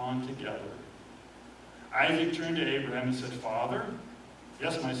walked on together. Isaac turned to Abraham and said, Father?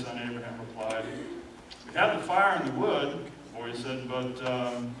 Yes, my son, Abraham replied. We have the fire and the wood, the boy said, but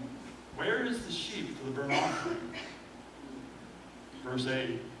where is the sheep for the burnt offering? Verse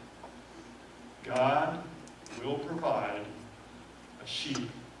 8, God will provide a sheep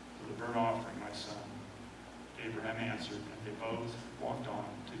for the burnt offering, my son. Abraham answered, and they both walked on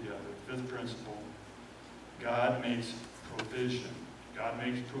together. Fifth principle, God makes provision. God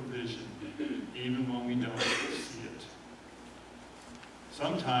makes provision even when we don't see it.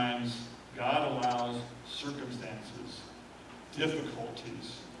 Sometimes God allows circumstances,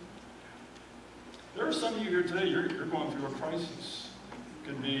 difficulties. There are some of you here today, you're going through a crisis. It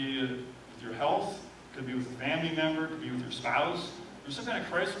could be with your health, it could be with a family member, it could be with your spouse. There's some kind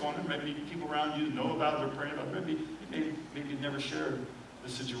of crisis going on. Maybe people around you know about it, they're praying about it. Maybe you've never shared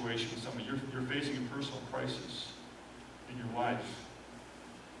this situation with someone. You're facing a personal crisis in your life.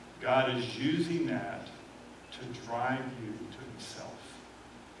 God is using that to drive you to himself.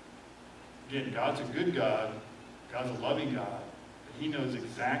 Again, God's a good God. God's a loving God. But he knows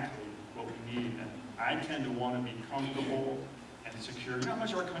exactly what we need. And I tend to want to be comfortable and secure. You know how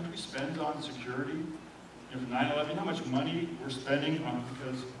much our country spends on security? For 9/11, you know how much money we're spending on,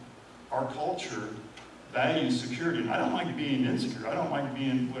 because our culture values security. And I don't like being insecure. I don't like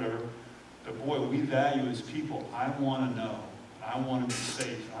being whatever. But boy, we value as people. I want to know. I want to be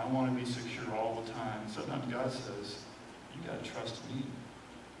safe. I want to be secure all the time. Sometimes God says, you got to trust me.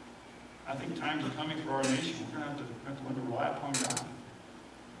 I think times are coming for our nation. We're going to have to learn to rely upon God.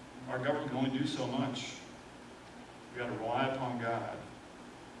 Our government can only do so much. We've got to rely upon God.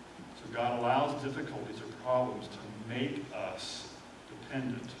 So God allows difficulties or problems to make us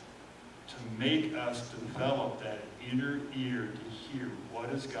dependent, to make us develop that inner ear to hear, what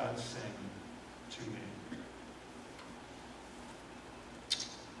is God saying to me?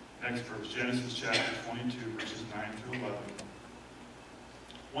 Next verse, Genesis chapter 22, verses 9 through 11.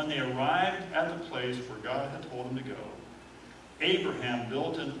 When they arrived at the place where God had told them to go, Abraham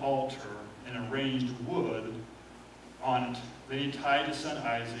built an altar and arranged wood on it. Then he tied his son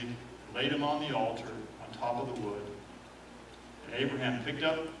Isaac, laid him on the altar on top of the wood. And Abraham picked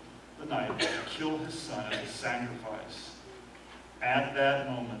up the knife to kill his son as a sacrifice. At that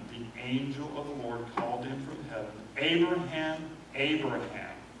moment, the angel of the Lord called him from heaven, Abraham, Abraham.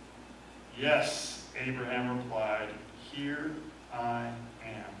 Yes, Abraham replied, here I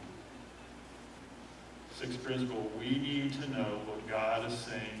am. Sixth principle, we need to know what God is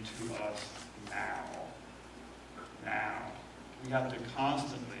saying to us now. Now. We have to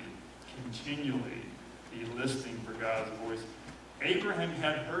constantly, continually be listening for God's voice. Abraham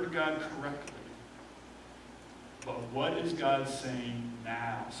had heard God correctly. But what is God saying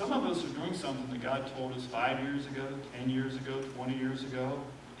now? Some of us are doing something that God told us 5 years ago, 10 years ago, 20 years ago.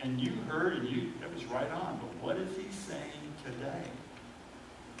 And you heard and it was right on. But what is he saying today?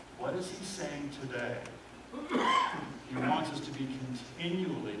 What is he saying today? He wants us to be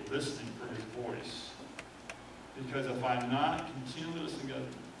continually listening for his voice. Because if I'm not continually listening to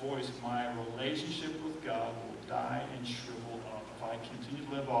God's voice, my relationship with God will die and shrivel up. If I continue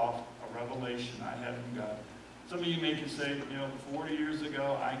to live off a revelation I have from God, Some of you may can say, 40 years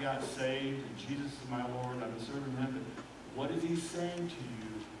ago I got saved and Jesus is my Lord, I've been serving him, but what is he saying to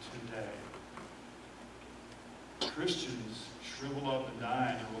you today? Christians shrivel up and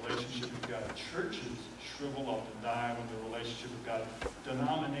die in their relationship with God. Churches shrivel up and die with their relationship with God.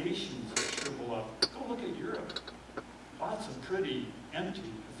 Denominations shrivel up. Go look at Europe. Lots of pretty empty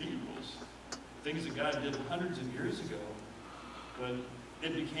cathedrals. Things that God did hundreds of years ago. But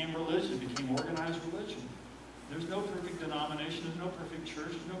it became religion, it became organized religion. There's no perfect denomination, there's no perfect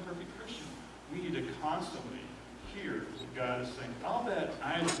church, there's no perfect Christian. We need to constantly hear what God is saying. I'll bet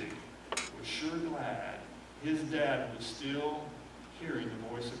Isaac was sure glad his dad was still hearing the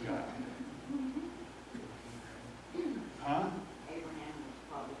voice of God. Huh? Abraham was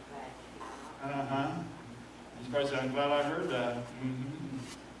probably glad. Uh-huh. He's probably saying, I'm glad I heard that. Mm-hmm.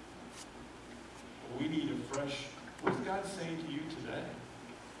 We need a fresh, what's God saying to you today?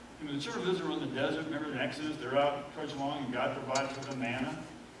 The children of Israel in the desert, remember in Exodus, they're out trudging along and God provided for them manna.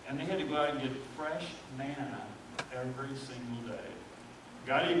 And they had to go out and get fresh manna every single day.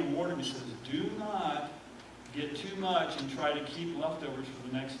 God even warned them, he says, do not get too much and try to keep leftovers for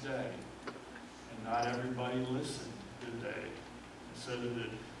the next day. And not everybody listened, did they? It said that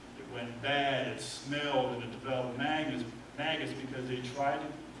it went bad, it smelled, and it developed maggots because they tried to,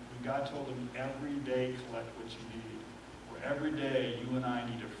 when God told them every day collect what you need. Every day, you and I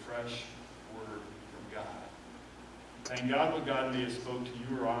need a fresh word from God. Thank God what God may have spoke to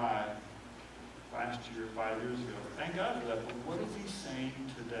you or I last year, 5 years ago. Thank God for that. But what is he saying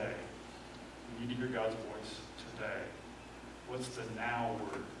today? We need to hear God's voice today. What's the now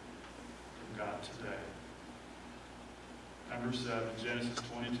word from God today? Number 7, Genesis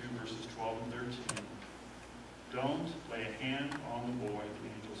 22, verses 12 and 13. Don't lay a hand on the boy, the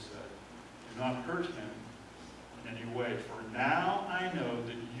angel said. Do not hurt him in any way, for now I know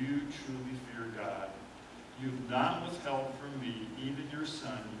that you truly fear God. You've not withheld from me even your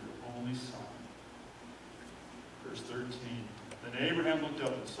son, your only son. Verse 13. Then Abraham looked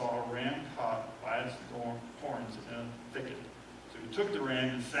up and saw a ram caught by its horns in a thicket. So he took the ram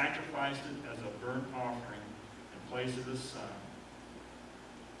and sacrificed it as a burnt offering in place of his son.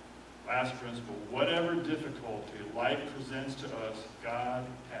 Last principle, whatever difficulty life presents to us, God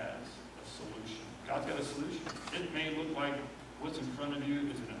has a solution. God's got a solution. It may look like what's in front of you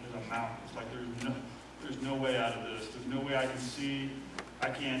is a mountain. It's like there's no way out of this. There's no way I can see. I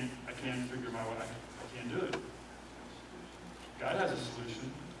can't figure my way. I can't do it. God has a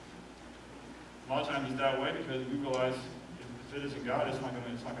solution. A lot of times it's that way because we realize if it isn't God, it's not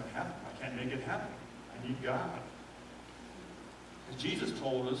going to happen. I can't make it happen. I need God. Because Jesus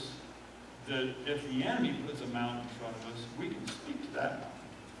told us that if the enemy puts a mountain in front of us, we can speak to that mountain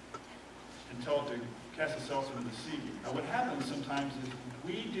and tell it to cast itself into the sea. Now what happens sometimes is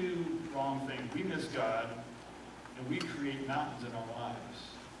we do wrong things. We miss God, and we create mountains in our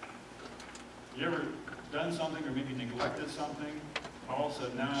lives. You ever done something or maybe neglected something? All of a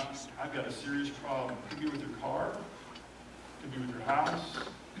sudden now I've got a serious problem. It could be with your car, it could be with your house,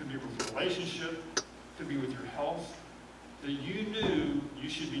 it could be with your relationship, it could be with your health. That you knew you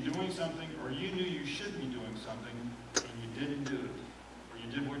should be doing something, or you knew you should be doing something, and you didn't do it. Or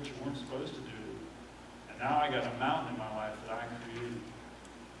you did what you weren't supposed to do. And now I got a mountain in my life that I created.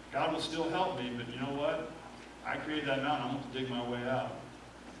 God will still help me, but you know what? I created that mountain. I'm going to dig my way out.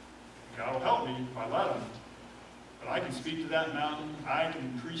 God will help me if I let him. But I can speak to that mountain. I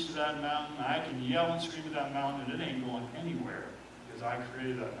can preach to that mountain. I can yell and scream at that mountain, and it ain't going anywhere because I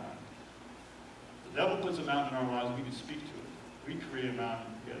created that mountain. The devil puts a mountain in our lives, we can speak to it. We create a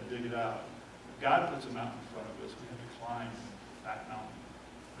mountain, we got to dig it out. If God puts a mountain in front of us, we have to climb that mountain.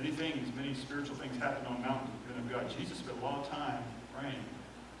 Many things, many spiritual things happen on mountains with God. Jesus spent a lot of time praying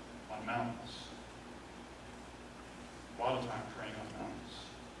on mountains. A lot of time praying on mountains.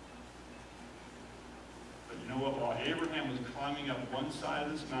 But you know what? While Abraham was climbing up one side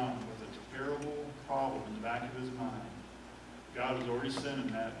of this mountain with a terrible problem in the back of his mind, God was already sending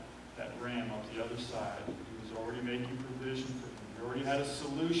that ram up the other side. He was already making provision for him. He already had a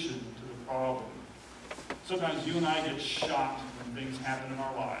solution to the problem. Sometimes you and I get shocked when things happen in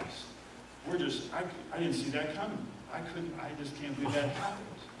our lives. We're just, I didn't see that coming. I just can't believe that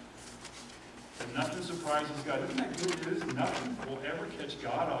happened. And nothing surprises God. Isn't that good news? Nothing will ever catch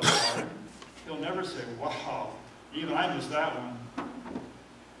God off guard. He'll never say, wow, even I missed that one.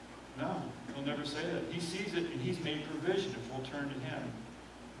 No, he'll never say that. He sees it and he's made provision if we'll turn to him.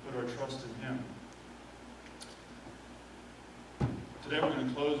 Put our trust in him. Today we're going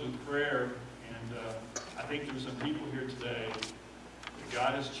to close with prayer, and I think there's some people here today that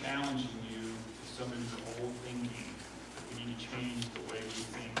God is challenging you with some of your old thinking, that we need to change the way we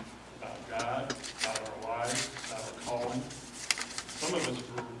think. about God, about our lives, about our calling. Some of us,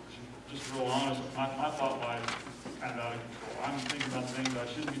 were just real honest, my thought life is kind of out of control. I'm thinking about things I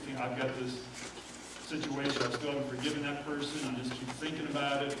shouldn't be thinking. I've got this situation, I still haven't forgiven that person, I just keep thinking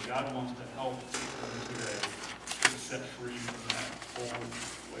about it, and God wants to help them today get set free from that old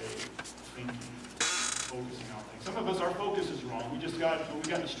way of thinking, focusing on things. Some of us, our focus is wrong. We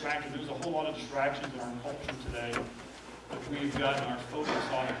got distracted. There's a whole lot of distractions in our culture today that we've gotten our focus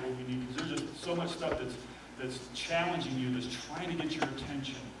off of what we need, because there's just so much stuff that's challenging you, that's trying to get your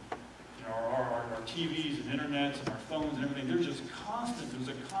attention. You know, our TVs and internets and our phones and everything, there's a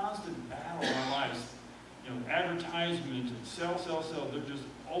constant battle in our lives. You know, advertisements and sell. They're just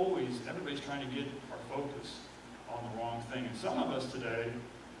always, everybody's trying to get our focus on the wrong thing. And some of us today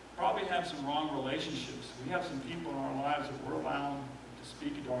probably have some wrong relationships. We have some people in our lives that we're allowing to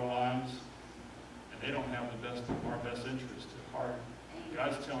speak into our lives, and they don't have our best interest at heart.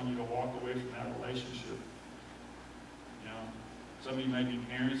 God's telling you to walk away from that relationship. You know, some of you may be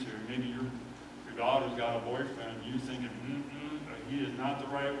parents, or maybe your daughter's got a boyfriend, and you're thinking, he is not the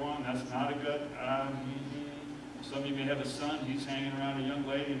right one, that's not a good, Some of you may have a son, he's hanging around a young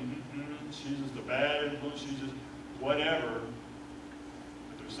lady, and she's just a bad influence, she's just whatever.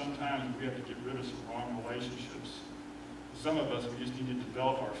 But there's sometimes we have to get rid of some wrong relationships. Some of us, we just need to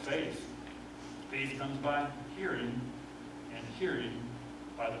develop our faith. Faith comes by hearing, and hearing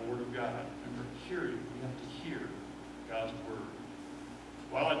by the Word of God. Remember, hearing, we have to hear God's Word.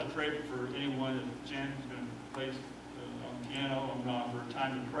 Well, I'd like to pray for anyone that Jan's going to play on the piano. I'm going for a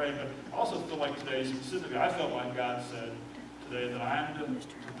time to pray, but I also feel like today, specifically, I felt like God said today that I am to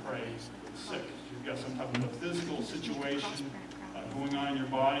pray with the sick. You've got some type of a physical situation going on in your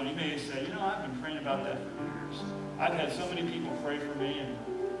body. You may say, you know, I've been praying about that for years. I've had so many people pray for me,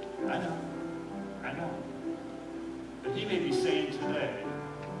 and I know. But he may be saying today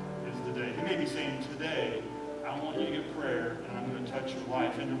is the day. He may be saying today, I want you to get prayer, and I'm going to touch your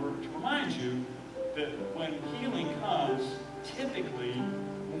life. And to remind you that when healing comes, typically,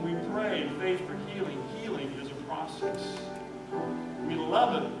 when we pray in faith for healing, healing is a process. We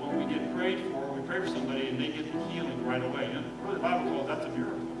love it when we get prayed for, we pray for somebody, and they get the healing right away. And really, the Bible calls that's a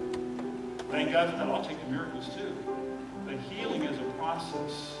miracle. Thank God for that. I'll take the miracles too. But healing is a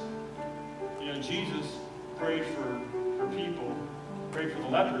process. You know, Jesus prayed for people, prayed for the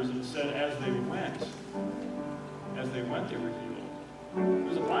lepers, and it said as they went, they were healed.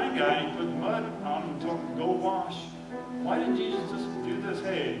 There's a blind guy, and he put mud on him and told him, go wash. Why didn't Jesus just do this?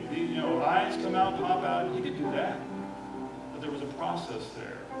 Hey, eyes come out, pop out. He could do that. But there was a process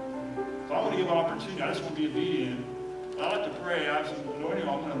there. So I want to give an opportunity. I just want to be obedient. I like to pray. I have some anointing.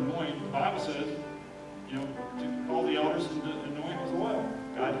 I'm going to anoint. The Bible says, to call the elders and anoint with oil.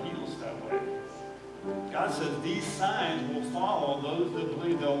 God heals that way. God says these signs will follow those that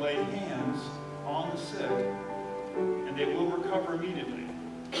believe. They'll lay hands on the sick, and they will recover immediately.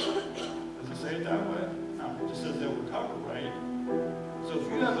 Does it say it that way? No, it just says they'll recover, right? So if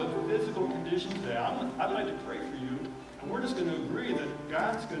you have a physical condition today, I'd like to pray for you, and we're just going to agree that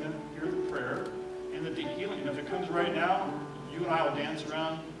God's going to hear the prayer, and that the healing, and if it comes right now, you and I will dance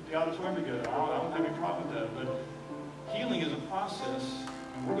around the auditorium together. I don't have any problem with that, but healing is a process,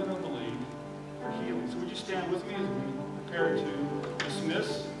 and we're going to believe for healing. So would you stand with me as we prepare to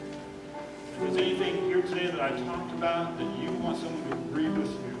dismiss? If there's anything here today that I talked about that you want someone to agree with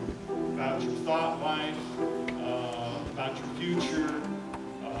you about your thought life, about your future,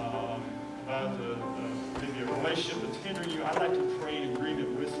 about maybe a relationship that's hindering you, I'd like to pray in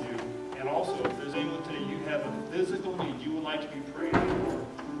agreement with you. And also, if there's anyone today, you have a physical need you would like to be prayed for.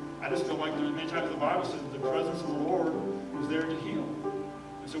 I just feel like there's many times the Bible says the presence of the Lord is there to heal.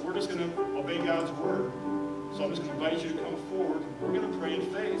 And so we're just going to obey God's word. So I'm just going to invite you to come forward. We're going to pray in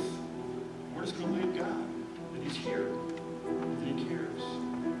faith. We're just going to believe God that He's here, that He cares.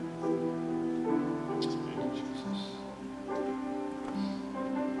 Thank you, Jesus.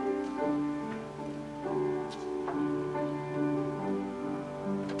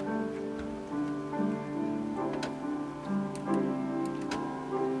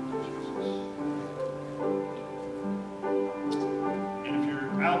 And if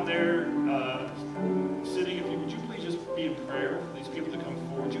you're out there sitting, would you please just be in prayer for these people to come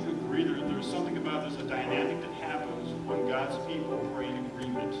forward? You agree there's something about there's a dynamic that happens when God's people pray in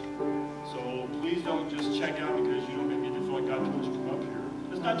agreement. So please don't just check out because maybe you feel like God told you to come up here.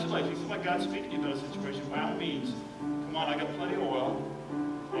 It's not too late. If you feel like God's speaking to you about a situation, by all means, come on, I got plenty of oil,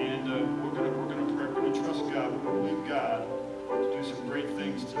 and we're gonna pray. We're gonna trust God. We're gonna believe God to do some great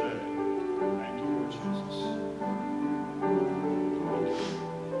things today. Thank you, Lord Jesus.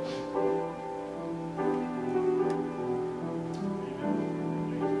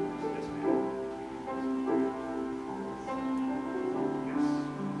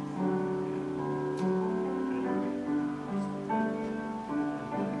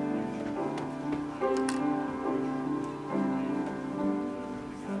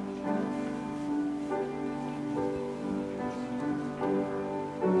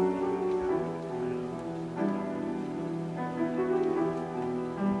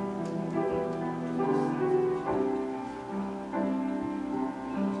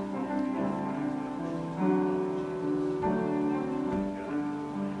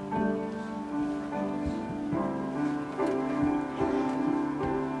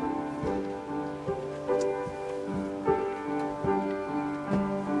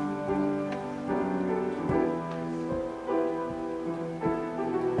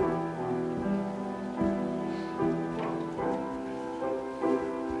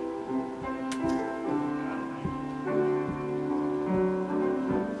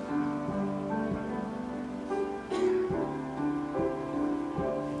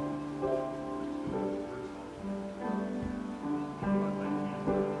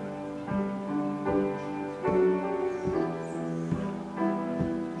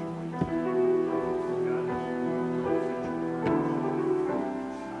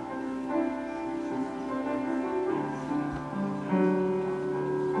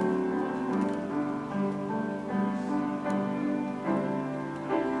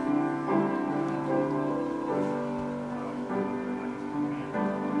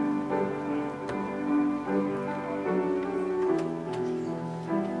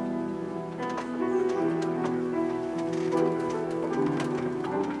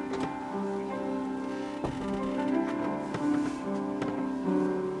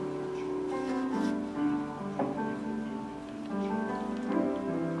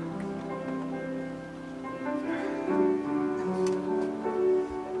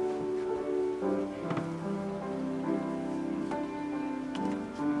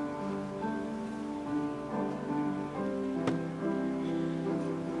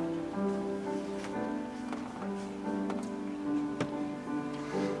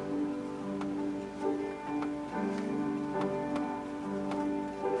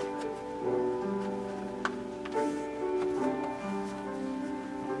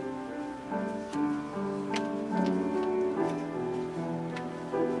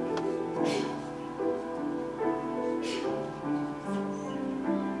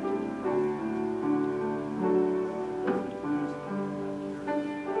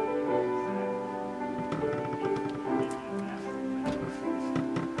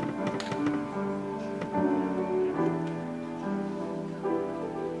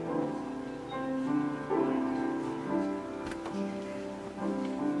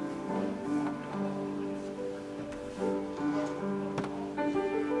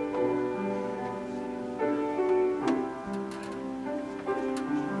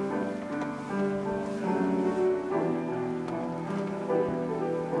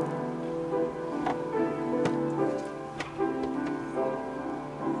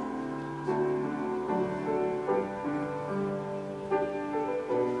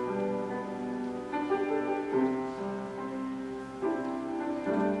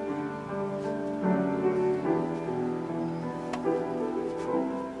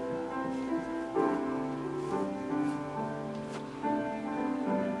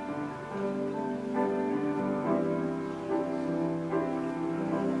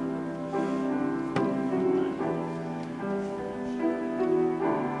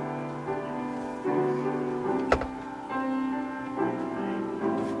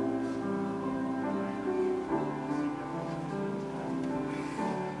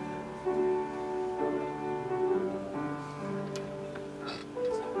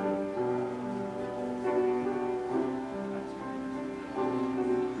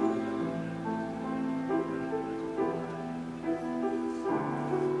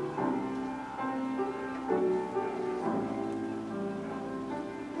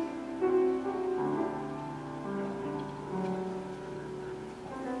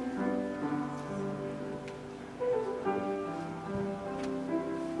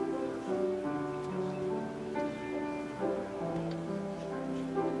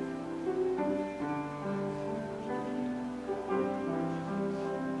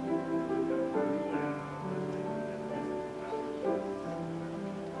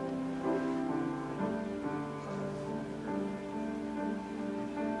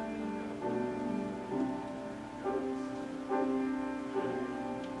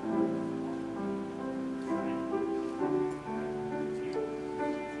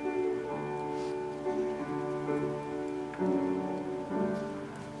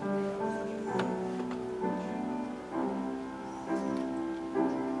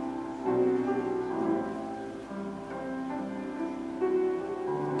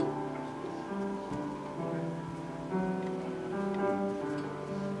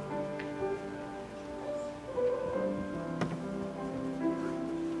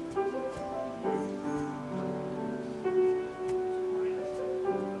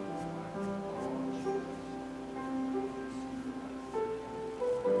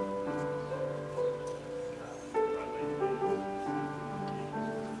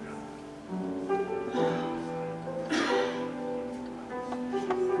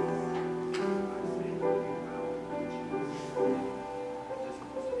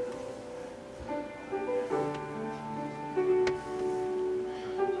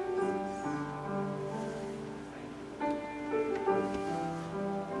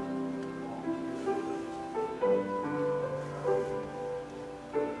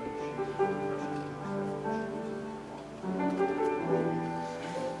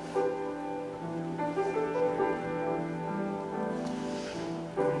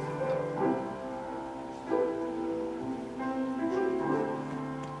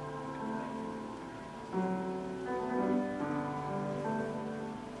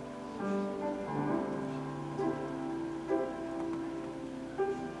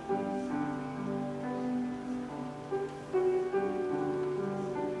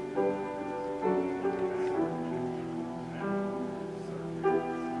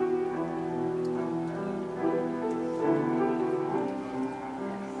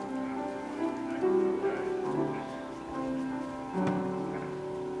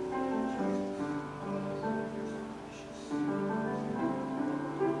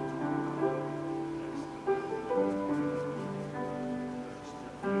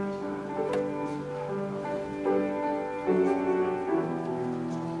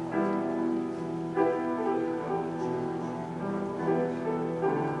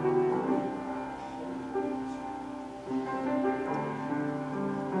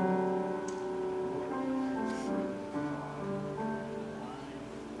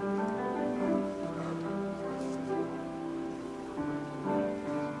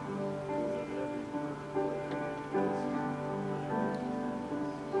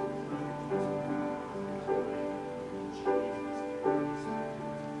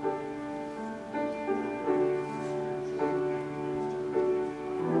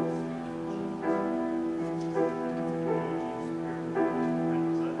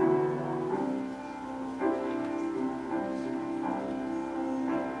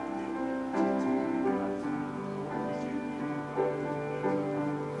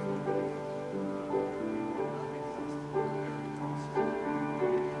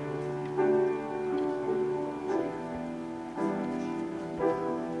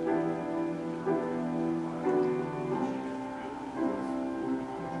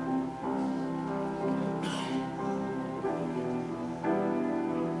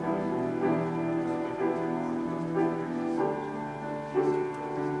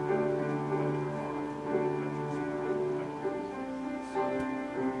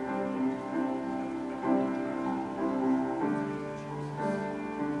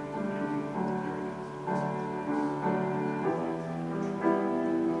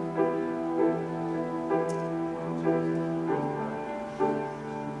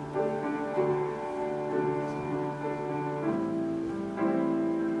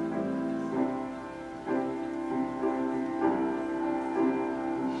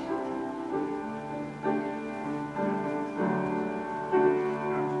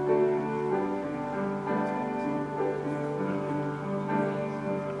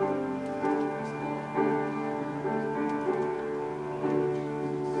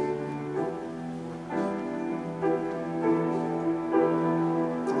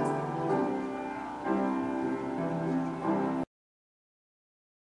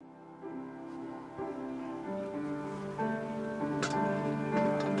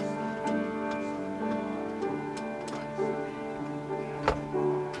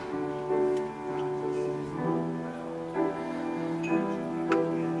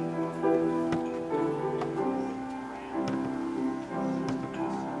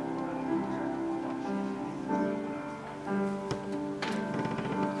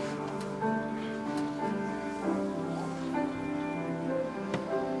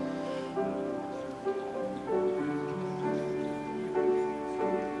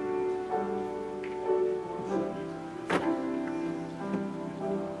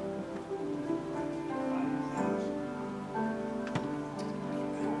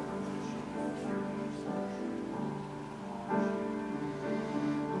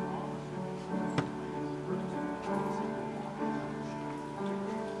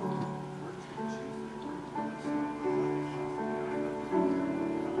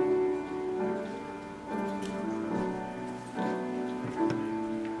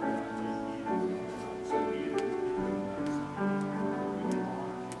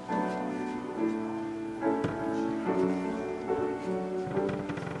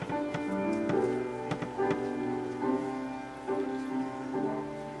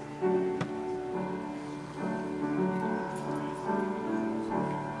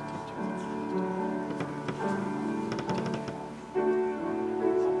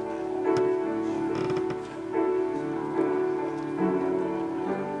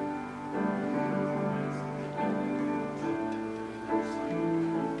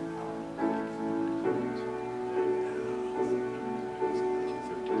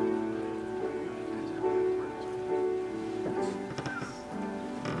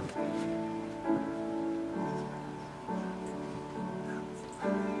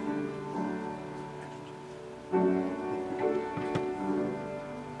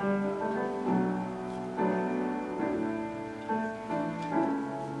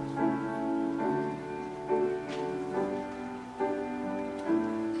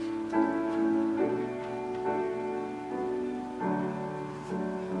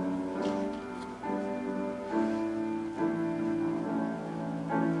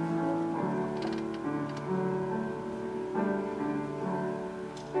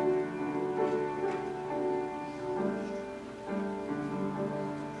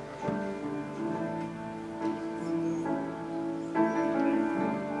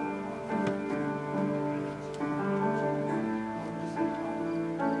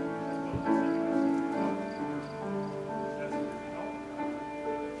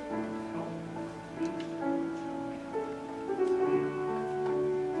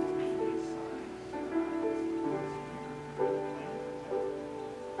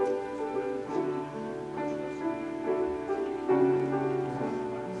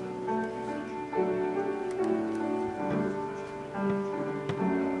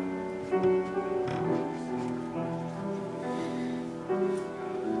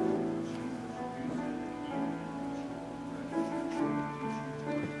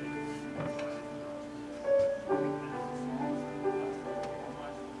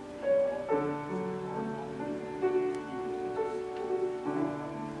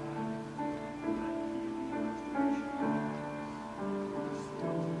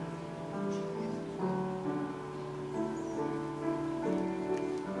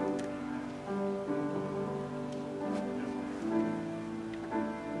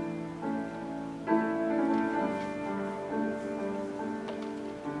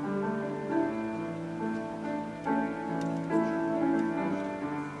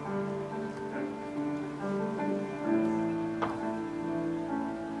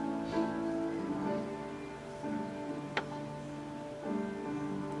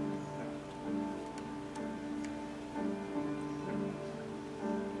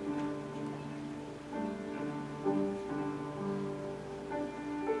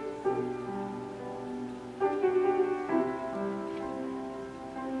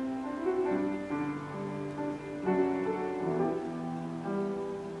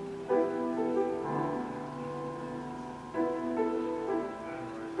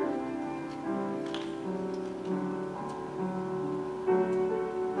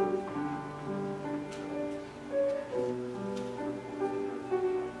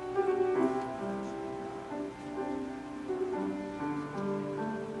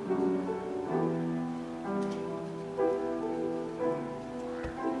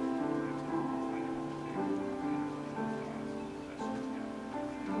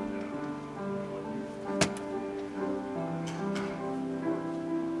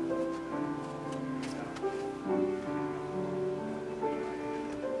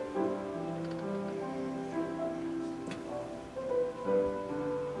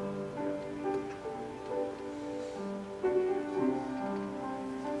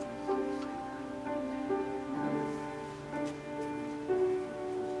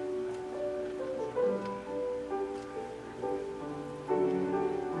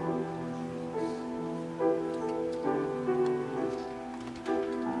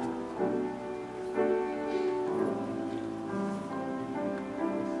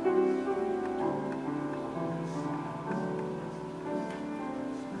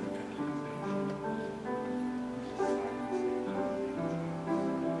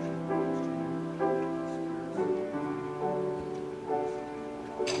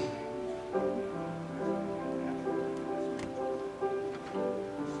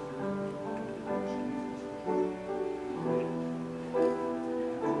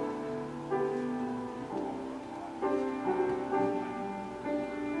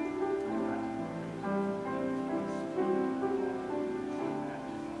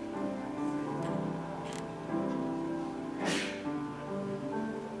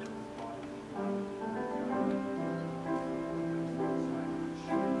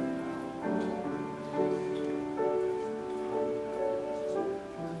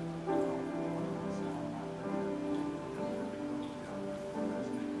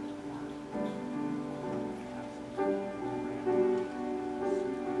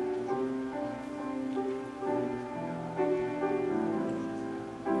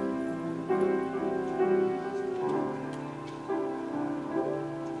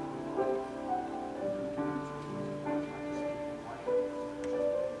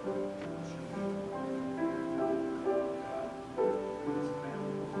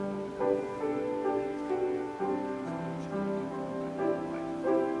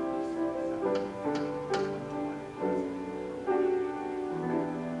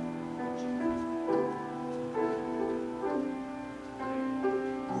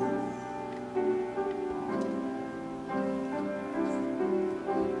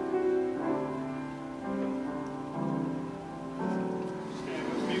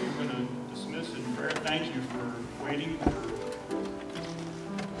 Thank you for waiting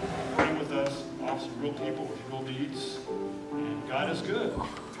with us, officers, real people with real deeds. And God is good.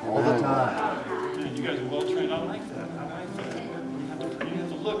 All the time. Man, you guys are well trained. I like that. I like that. You have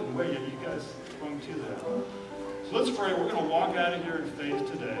to look and wait. You guys are going to that. So let's pray. We're going to walk out of here in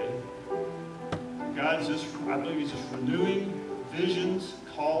faith today. God's just, I believe He's just renewing visions,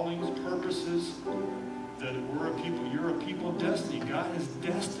 callings, purposes. That we're a people, you're a people of destiny. God has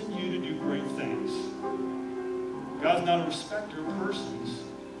destined you to do great things. God's not a respecter of persons,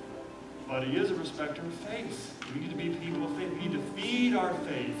 but He is a respecter of faith. We need to be people of faith. We need to feed our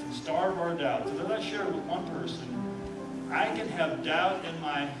faith and starve our doubts. And as I shared with one person, I can have doubt in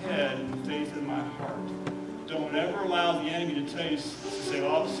my head and faith in my heart. Don't ever allow the enemy to tell you, to say,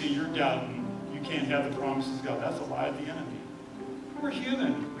 oh, see, you're doubting. You can't have the promises of God. That's a lie of the enemy. We're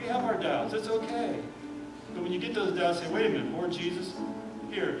human. We have our doubts. It's okay. But when you get those doubts, say, wait a minute, Lord Jesus,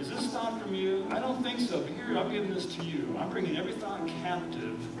 here, is this thought from you? I don't think so, but here, I'm giving this to you. I'm bringing every thought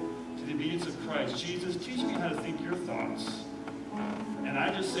captive to the obedience of Christ. Jesus, teach me how to think your thoughts. And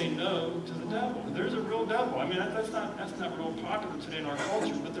I just say no to the devil. There's a real devil. I mean, that's not real popular today in our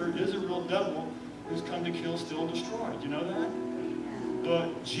culture, but there is a real devil who's come to kill, steal, and destroy. Do you know that?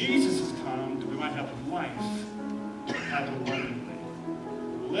 But Jesus has come that we might have life, have it abundantly.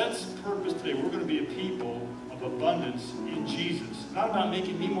 Let's purpose today. We're going to be a people of abundance in Jesus. Not about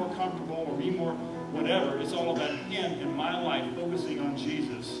making me more comfortable or me more whatever. It's all about Him in my life, focusing on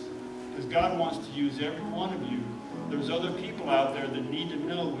Jesus. Because God wants to use every one of you. There's other people out there that need to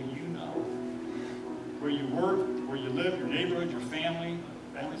know what you know. Where you work, where you live, your neighborhood, your family.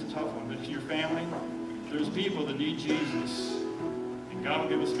 Family's a tough one, but to your family, there's people that need Jesus. And God will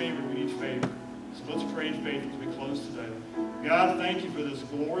give us favor. We need favor. So let's pray in faith as we close today. God, thank you for this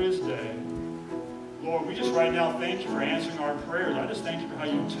glorious day. Lord, we just right now thank you for answering our prayers. I just thank you for how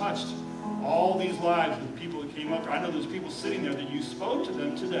you touched all these lives with people that came up. I know there's people sitting there that you spoke to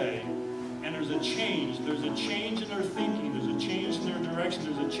them today, and there's a change. There's a change in their thinking. There's a change in their direction.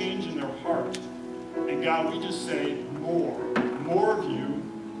 There's a change in their heart. And God, we just say more. More of you.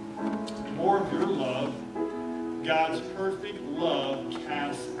 More of your love. God's perfect love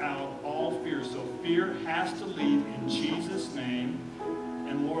casts out all fear. So fear has to leave in Jesus' name.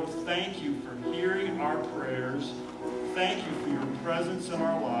 And Lord, thank you for hearing our prayers. Thank you for your presence in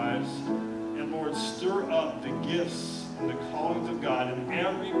our lives. And Lord, stir up the gifts and the callings of God in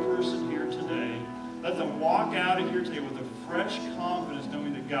every person here today. Let them walk out of here today with a fresh confidence,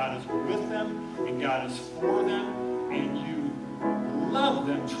 knowing that God is with them and God is for them, and you love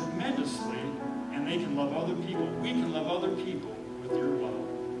them tremendously. And they can love other people. We can love other people with your love.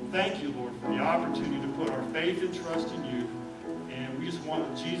 Thank you, Lord, for the opportunity to put our faith and trust in you. And we just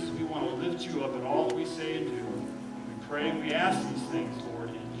want, Jesus, we want to lift you up in all that we say and do. And we pray and we ask these things, Lord,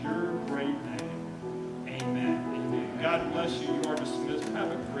 in your great name. Amen. Amen. God bless you.